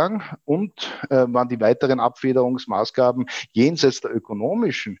Zugang? Und waren die weiteren Abfederungsmaßgaben jenseits der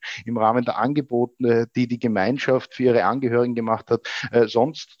ökonomischen im Rahmen der Angebote, die die Gemeinschaft für ihre Angehörigen gemacht hat,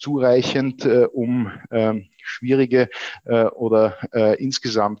 sonst zureichend, um schwierige oder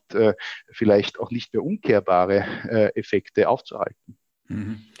insgesamt vielleicht auch nicht mehr umkehrbare Effekte aufzuhalten?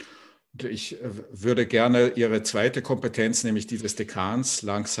 Mhm. Ich würde gerne Ihre zweite Kompetenz, nämlich die des Dekans,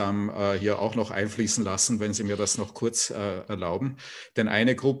 langsam hier auch noch einfließen lassen, wenn Sie mir das noch kurz erlauben. Denn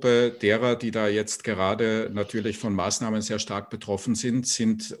eine Gruppe derer, die da jetzt gerade natürlich von Maßnahmen sehr stark betroffen sind,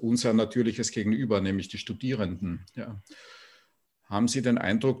 sind unser natürliches Gegenüber, nämlich die Studierenden. Ja. Haben Sie den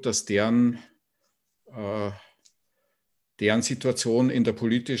Eindruck, dass deren Situation in der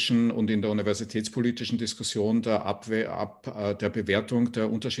politischen und in der universitätspolitischen Diskussion der Bewertung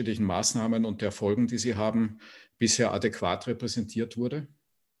der unterschiedlichen Maßnahmen und der Folgen, die sie haben, bisher adäquat repräsentiert wurde?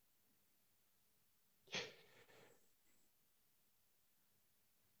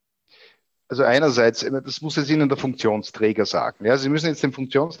 Also einerseits, das muss jetzt Ihnen der Funktionsträger sagen. Ja, Sie müssen jetzt dem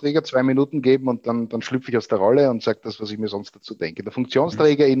Funktionsträger 2 Minuten geben und dann schlüpfe ich aus der Rolle und sage das, was ich mir sonst dazu denke. Der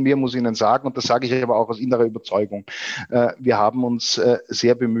Funktionsträger in mir muss Ihnen sagen, und das sage ich aber auch aus innerer Überzeugung, wir haben uns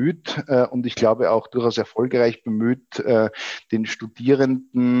sehr bemüht und ich glaube auch durchaus erfolgreich bemüht, den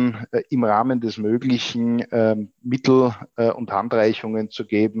Studierenden im Rahmen des Möglichen Mittel und Handreichungen zu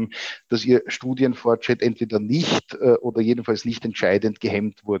geben, dass ihr Studienfortschritt entweder nicht oder jedenfalls nicht entscheidend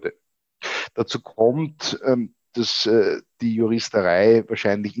gehemmt wurde. Dazu kommt, dass die Juristerei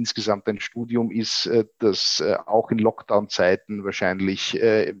wahrscheinlich insgesamt ein Studium ist, das auch in Lockdown-Zeiten wahrscheinlich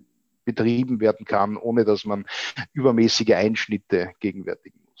betrieben werden kann, ohne dass man übermäßige Einschnitte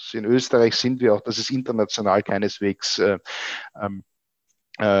gegenwärtigen muss. In Österreich sind wir auch, das ist international keineswegs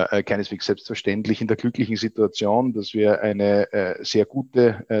selbstverständlich in der glücklichen Situation, dass wir eine sehr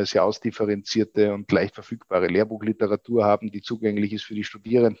gute, sehr ausdifferenzierte und leicht verfügbare Lehrbuchliteratur haben, die zugänglich ist für die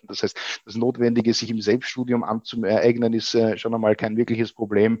Studierenden. Das heißt, das Notwendige, sich im Selbststudium anzueignen, ist schon einmal kein wirkliches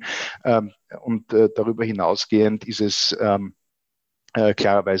Problem. Und darüber hinausgehend ist es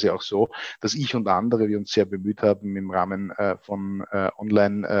klarerweise auch so, dass ich und andere wir uns sehr bemüht haben, im Rahmen von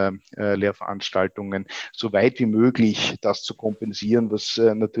Online-Lehrveranstaltungen so weit wie möglich das zu kompensieren, was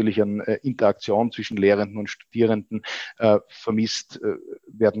natürlich an Interaktion zwischen Lehrenden und Studierenden vermisst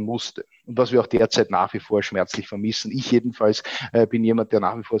werden musste. Und was wir auch derzeit nach wie vor schmerzlich vermissen. Ich jedenfalls bin jemand, der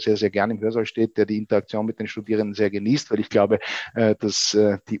nach wie vor sehr, sehr gern im Hörsaal steht, der die Interaktion mit den Studierenden sehr genießt, weil ich glaube, dass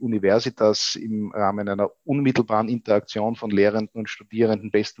die Universitas im Rahmen einer unmittelbaren Interaktion von Lehrenden und Studierenden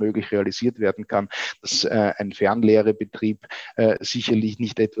bestmöglich realisiert werden kann, dass ein Fernlehrebetrieb sicherlich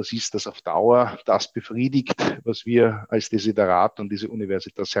nicht etwas ist, das auf Dauer das befriedigt, was wir als Desiderat und diese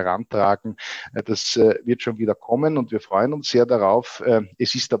Universitas herantragen. Das wird schon wieder kommen und wir freuen uns sehr darauf.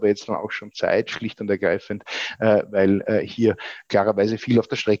 Es ist aber jetzt auch schon Zeit, schlicht und ergreifend, weil hier klarerweise viel auf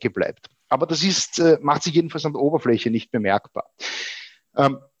der Strecke bleibt. Aber das macht sich jedenfalls an der Oberfläche nicht bemerkbar.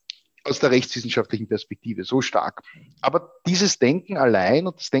 Aus der rechtswissenschaftlichen Perspektive so stark. Aber dieses Denken allein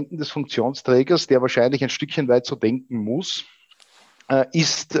und das Denken des Funktionsträgers, der wahrscheinlich ein Stückchen weit so denken muss,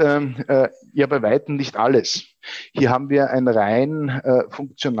 ist ja bei weitem nicht alles. Hier haben wir ein rein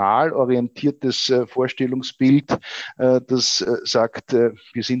funktional orientiertes Vorstellungsbild, das sagt,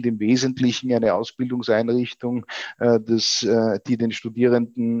 wir sind im Wesentlichen eine Ausbildungseinrichtung, die den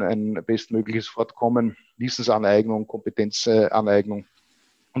Studierenden ein bestmögliches Fortkommen, Wissensaneignung, Kompetenzaneignung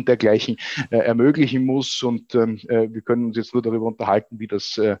und dergleichen ermöglichen muss. Und wir können uns jetzt nur darüber unterhalten, wie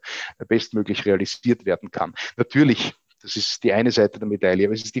das bestmöglich realisiert werden kann. Natürlich, das ist die eine Seite der Medaille,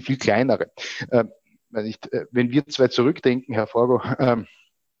 aber es ist die viel kleinere. Wenn wir zwei zurückdenken, Herr Forgo,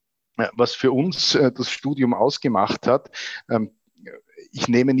 was für uns das Studium ausgemacht hat, ich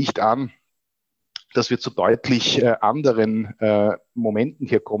nehme nicht an, dass wir zu deutlich anderen Momenten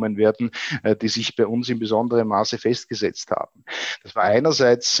hier kommen werden, die sich bei uns in besonderem Maße festgesetzt haben. Das war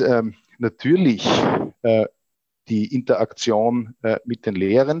einerseits natürlich die Interaktion mit den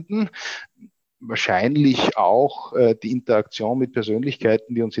Lehrenden, wahrscheinlich auch die Interaktion mit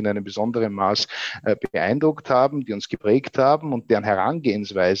Persönlichkeiten, die uns in einem besonderen Maß beeindruckt haben, die uns geprägt haben und deren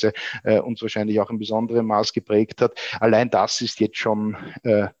Herangehensweise uns wahrscheinlich auch in besonderem Maß geprägt hat. Allein das ist jetzt schon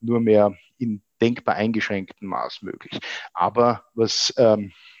nur mehr in denkbar eingeschränktem Maß möglich. Aber was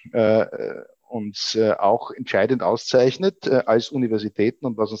uns auch entscheidend auszeichnet als Universitäten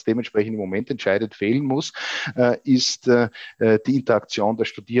und was uns dementsprechend im Moment entscheidend fehlen muss, ist die Interaktion der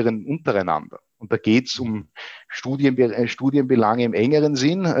Studierenden untereinander. Und da geht es um Studienbelange im engeren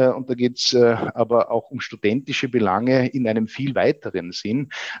Sinn und da geht es aber auch um studentische Belange in einem viel weiteren Sinn,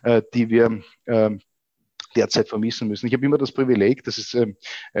 die wir derzeit vermissen müssen. Ich habe immer das Privileg,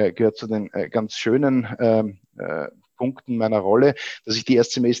 gehört zu den ganz schönen Punkten meiner Rolle, dass ich die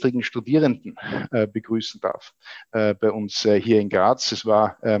erstsemestrigen Studierenden begrüßen darf bei uns hier in Graz. Es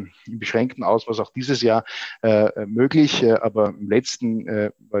war im beschränkten Ausmaß auch dieses Jahr möglich, aber im letzten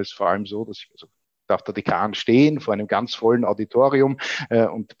war es vor allem so, dass ich darf der Dekan stehen vor einem ganz vollen Auditorium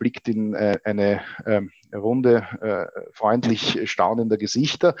und blickt in eine Runde freundlich staunender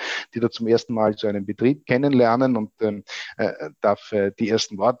Gesichter, die da zum ersten Mal so einen Betrieb kennenlernen und darf die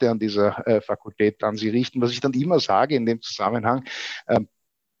ersten Worte an dieser Fakultät an sie richten. Was ich dann immer sage in dem Zusammenhang,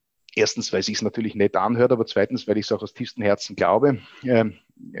 erstens, weil es sich natürlich nett anhört, aber zweitens, weil ich es auch aus tiefstem Herzen glaube.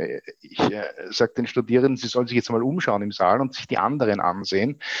 Ich sage den Studierenden, sie sollen sich jetzt mal umschauen im Saal und sich die anderen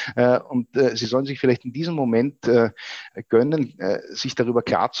ansehen. Und sie sollen sich vielleicht in diesem Moment gönnen, sich darüber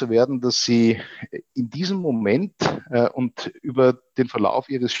klar zu werden, dass sie in diesem Moment und über den Verlauf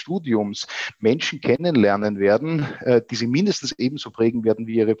ihres Studiums Menschen kennenlernen werden, die sie mindestens ebenso prägen werden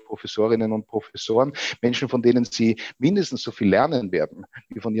wie ihre Professorinnen und Professoren. Menschen, von denen sie mindestens so viel lernen werden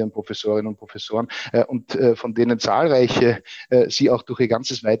wie von ihren Professorinnen und Professoren und von denen zahlreiche sie auch durch ihr ganzes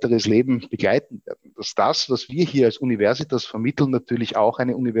ganzes weiteres Leben begleiten werden. Dass das, was wir hier als Universitas vermitteln, natürlich auch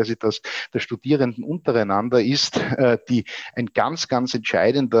eine Universitas der Studierenden untereinander ist, die ein ganz, ganz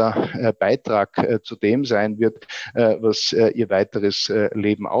entscheidender Beitrag zu dem sein wird, was ihr weiteres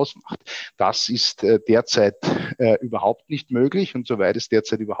Leben ausmacht. Das ist derzeit überhaupt nicht möglich, und soweit es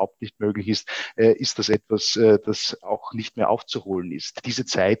derzeit überhaupt nicht möglich ist, ist das etwas, das auch nicht mehr aufzuholen ist. Diese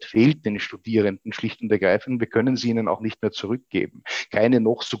Zeit fehlt den Studierenden schlicht und ergreifend. Wir können sie ihnen auch nicht mehr zurückgeben. Keine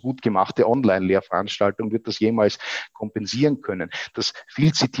noch so gut gemachte Online-Lehrveranstaltung wird das jemals kompensieren können. Das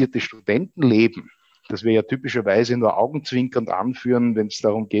viel zitierte Studentenleben, das wir ja typischerweise nur augenzwinkernd anführen, wenn es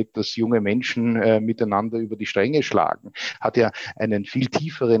darum geht, dass junge Menschen miteinander über die Stränge schlagen, hat ja einen viel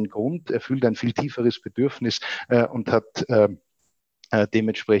tieferen Grund, erfüllt ein viel tieferes Bedürfnis und hat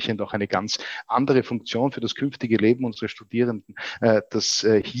dementsprechend auch eine ganz andere Funktion für das künftige Leben unserer Studierenden. Dass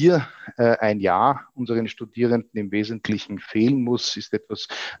hier ein Jahr unseren Studierenden im Wesentlichen fehlen muss, ist etwas,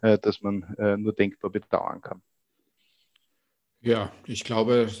 das man nur denkbar bedauern kann. Ja, ich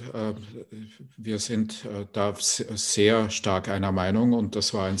glaube, wir sind da sehr stark einer Meinung, und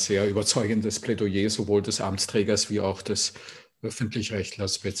das war ein sehr überzeugendes Plädoyer sowohl des Amtsträgers wie auch des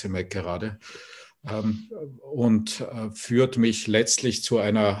Öffentlichrechtlers Bezemek gerade, und führt mich letztlich zu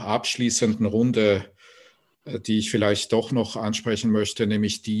einer abschließenden Runde, die ich vielleicht doch noch ansprechen möchte,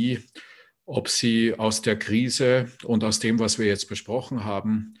 nämlich die, ob Sie aus der Krise und aus dem, was wir jetzt besprochen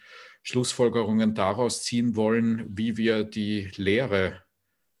haben, Schlussfolgerungen daraus ziehen wollen, wie wir die Lehre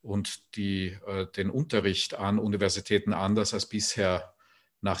und den Unterricht an Universitäten anders als bisher,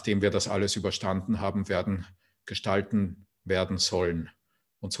 nachdem wir das alles überstanden haben, gestalten werden sollen.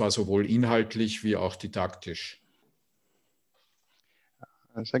 Und zwar sowohl inhaltlich wie auch didaktisch.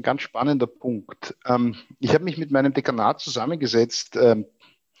 Das ist ein ganz spannender Punkt. Ich habe mich mit meinem Dekanat zusammengesetzt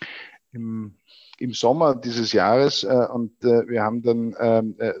im Sommer dieses Jahres und wir haben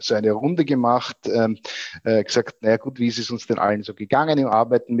dann so eine Runde gemacht, gesagt, naja gut, wie ist es uns denn allen so gegangen im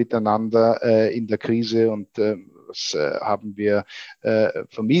Arbeiten miteinander in der Krise, und was haben wir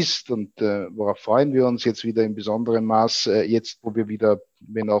vermisst und worauf freuen wir uns jetzt wieder in besonderem Maß, jetzt wo wir wieder,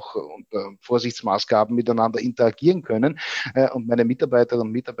 wenn auch unter Vorsichtsmaßgaben, miteinander interagieren können. Und meine Mitarbeiterinnen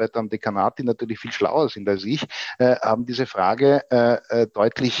und Mitarbeiter am Dekanat, die natürlich viel schlauer sind als ich, haben diese Frage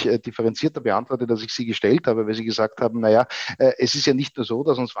deutlich differenzierter beantwortet, als ich sie gestellt habe, weil sie gesagt haben, naja, es ist ja nicht nur so,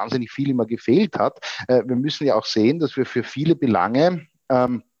 dass uns wahnsinnig viel immer gefehlt hat. Wir müssen ja auch sehen, dass wir für viele Belange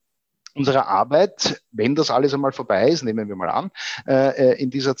unserer Arbeit, wenn das alles einmal vorbei ist, nehmen wir mal an,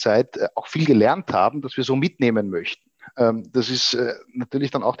 in dieser Zeit auch viel gelernt haben, dass wir so mitnehmen möchten. Das ist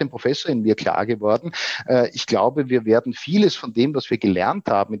natürlich dann auch dem Professor in mir klar geworden. Ich glaube, wir werden vieles von dem, was wir gelernt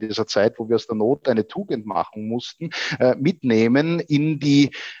haben in dieser Zeit, wo wir aus der Not eine Tugend machen mussten, mitnehmen in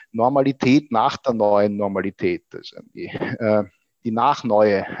die Normalität nach der neuen Normalität. Also die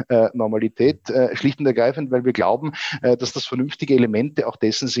nachneue Normalität, schlicht und ergreifend, weil wir glauben, dass das vernünftige Elemente auch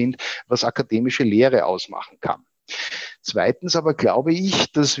dessen sind, was akademische Lehre ausmachen kann. Zweitens aber glaube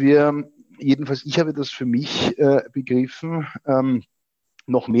ich, dass wir, jedenfalls ich habe das für mich begriffen,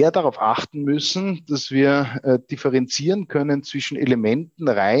 noch mehr darauf achten müssen, dass wir differenzieren können zwischen Elementen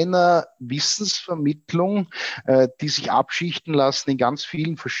reiner Wissensvermittlung, die sich abschichten lassen in ganz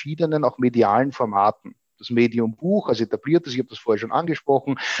vielen verschiedenen, auch medialen Formaten. Das Medium Buch als etabliertes, ich habe das vorher schon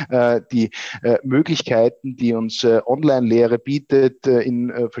angesprochen, die Möglichkeiten, die uns Online-Lehre bietet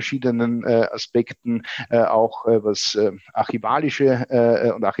in verschiedenen Aspekten, auch was archivarische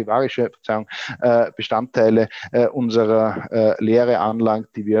Bestandteile unserer Lehre anlangt,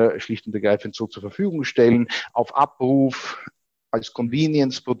 die wir schlicht und ergreifend so zur Verfügung stellen, auf Abruf, als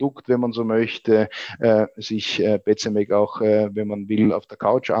Convenience-Produkt, wenn man so möchte, sich Bezemek auch, wenn man will, auf der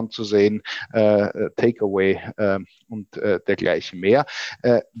Couch anzusehen, Takeaway und dergleichen mehr.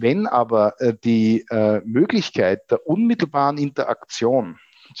 Wenn aber die Möglichkeit der unmittelbaren Interaktion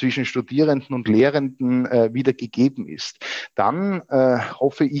zwischen Studierenden und Lehrenden wieder gegeben ist, dann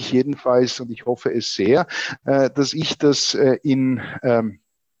hoffe ich jedenfalls, und ich hoffe es sehr, dass ich das in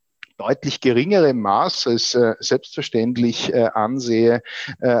deutlich geringerem Maß als selbstverständlich ansehe,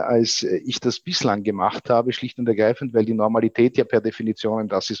 als ich das bislang gemacht habe, schlicht und ergreifend, weil die Normalität ja per Definition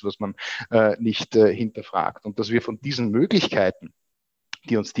das ist, was man nicht hinterfragt. Und dass wir von diesen Möglichkeiten,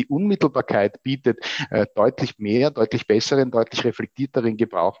 die uns die Unmittelbarkeit bietet, deutlich mehr, deutlich besseren, deutlich reflektierteren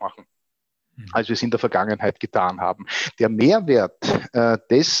Gebrauch machen. als wir es in der Vergangenheit getan haben. Der Mehrwert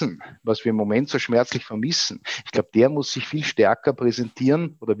dessen, was wir im Moment so schmerzlich vermissen, ich glaube, der muss sich viel stärker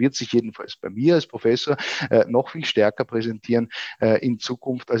präsentieren oder wird sich jedenfalls bei mir als Professor noch viel stärker präsentieren in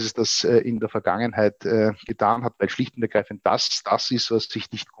Zukunft, als es das in der Vergangenheit getan hat, weil schlicht und ergreifend das ist, was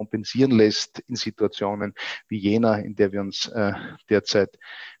sich nicht kompensieren lässt in Situationen wie jener, in der wir uns derzeit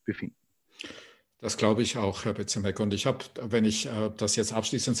befinden. Das glaube ich auch, Herr Bezemek. Und ich habe, wenn ich das jetzt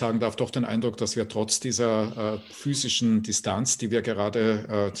abschließend sagen darf, doch den Eindruck, dass wir trotz dieser physischen Distanz, die wir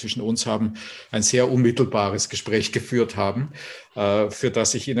gerade zwischen uns haben, ein sehr unmittelbares Gespräch geführt haben, für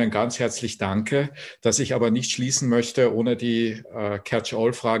das ich Ihnen ganz herzlich danke, dass ich aber nicht schließen möchte, ohne die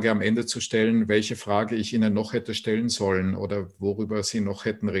Catch-all-Frage am Ende zu stellen, welche Frage ich Ihnen noch hätte stellen sollen oder worüber Sie noch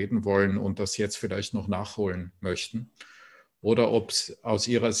hätten reden wollen und das jetzt vielleicht noch nachholen möchten. Oder ob es aus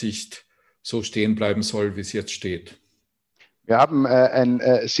Ihrer Sicht so stehen bleiben soll, wie es jetzt steht. Wir haben ein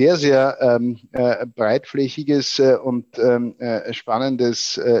sehr, sehr breitflächiges und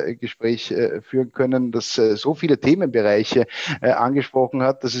spannendes Gespräch führen können, das so viele Themenbereiche angesprochen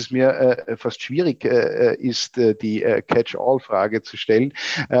hat, dass es mir fast schwierig ist, die Catch-all-Frage zu stellen.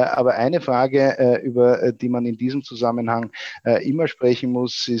 Aber eine Frage, über die man in diesem Zusammenhang immer sprechen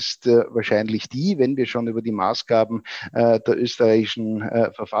muss, ist wahrscheinlich die, wenn wir schon über die Maßgaben der österreichischen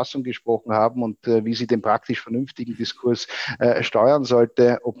Verfassung gesprochen haben und wie sie den praktisch vernünftigen Diskurs steuern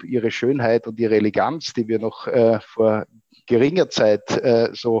sollte, ob ihre Schönheit und ihre Eleganz, die wir noch vor geringer Zeit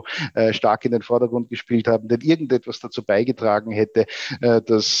so stark in den Vordergrund gespielt haben, denn irgendetwas dazu beigetragen hätte,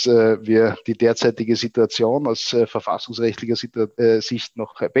 dass wir die derzeitige Situation aus verfassungsrechtlicher Sicht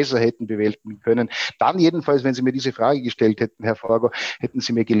noch besser hätten bewältigen können. Dann jedenfalls, wenn Sie mir diese Frage gestellt hätten, Herr Forgo, hätten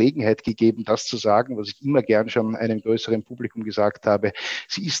Sie mir Gelegenheit gegeben, das zu sagen, was ich immer gern schon einem größeren Publikum gesagt habe.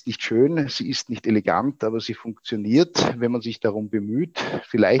 Sie ist nicht schön, sie ist nicht elegant, aber sie funktioniert, wenn man sich darum bemüht,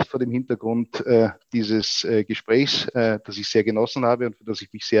 vielleicht vor dem Hintergrund dieses Gesprächs, das ich sehr genossen habe und für das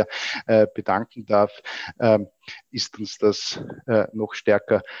ich mich sehr bedanken darf, ist uns das noch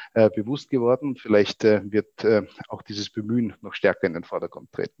stärker bewusst geworden. Vielleicht wird auch dieses Bemühen noch stärker in den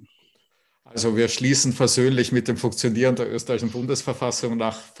Vordergrund treten. Also wir schließen versöhnlich mit dem Funktionieren der österreichischen Bundesverfassung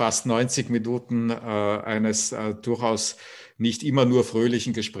nach fast 90 Minuten eines durchaus nicht immer nur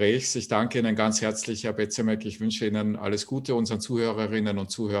fröhlichen Gesprächs. Ich danke Ihnen ganz herzlich, Herr Bezemek. Ich wünsche Ihnen alles Gute. Unseren Zuhörerinnen und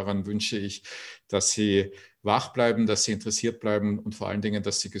Zuhörern wünsche ich, dass Sie wach bleiben, dass Sie interessiert bleiben und vor allen Dingen,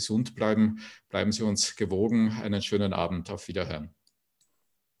 dass Sie gesund bleiben. Bleiben Sie uns gewogen. Einen schönen Abend. Auf Wiederhören.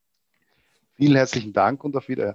 Vielen herzlichen Dank und auf Wiederhören.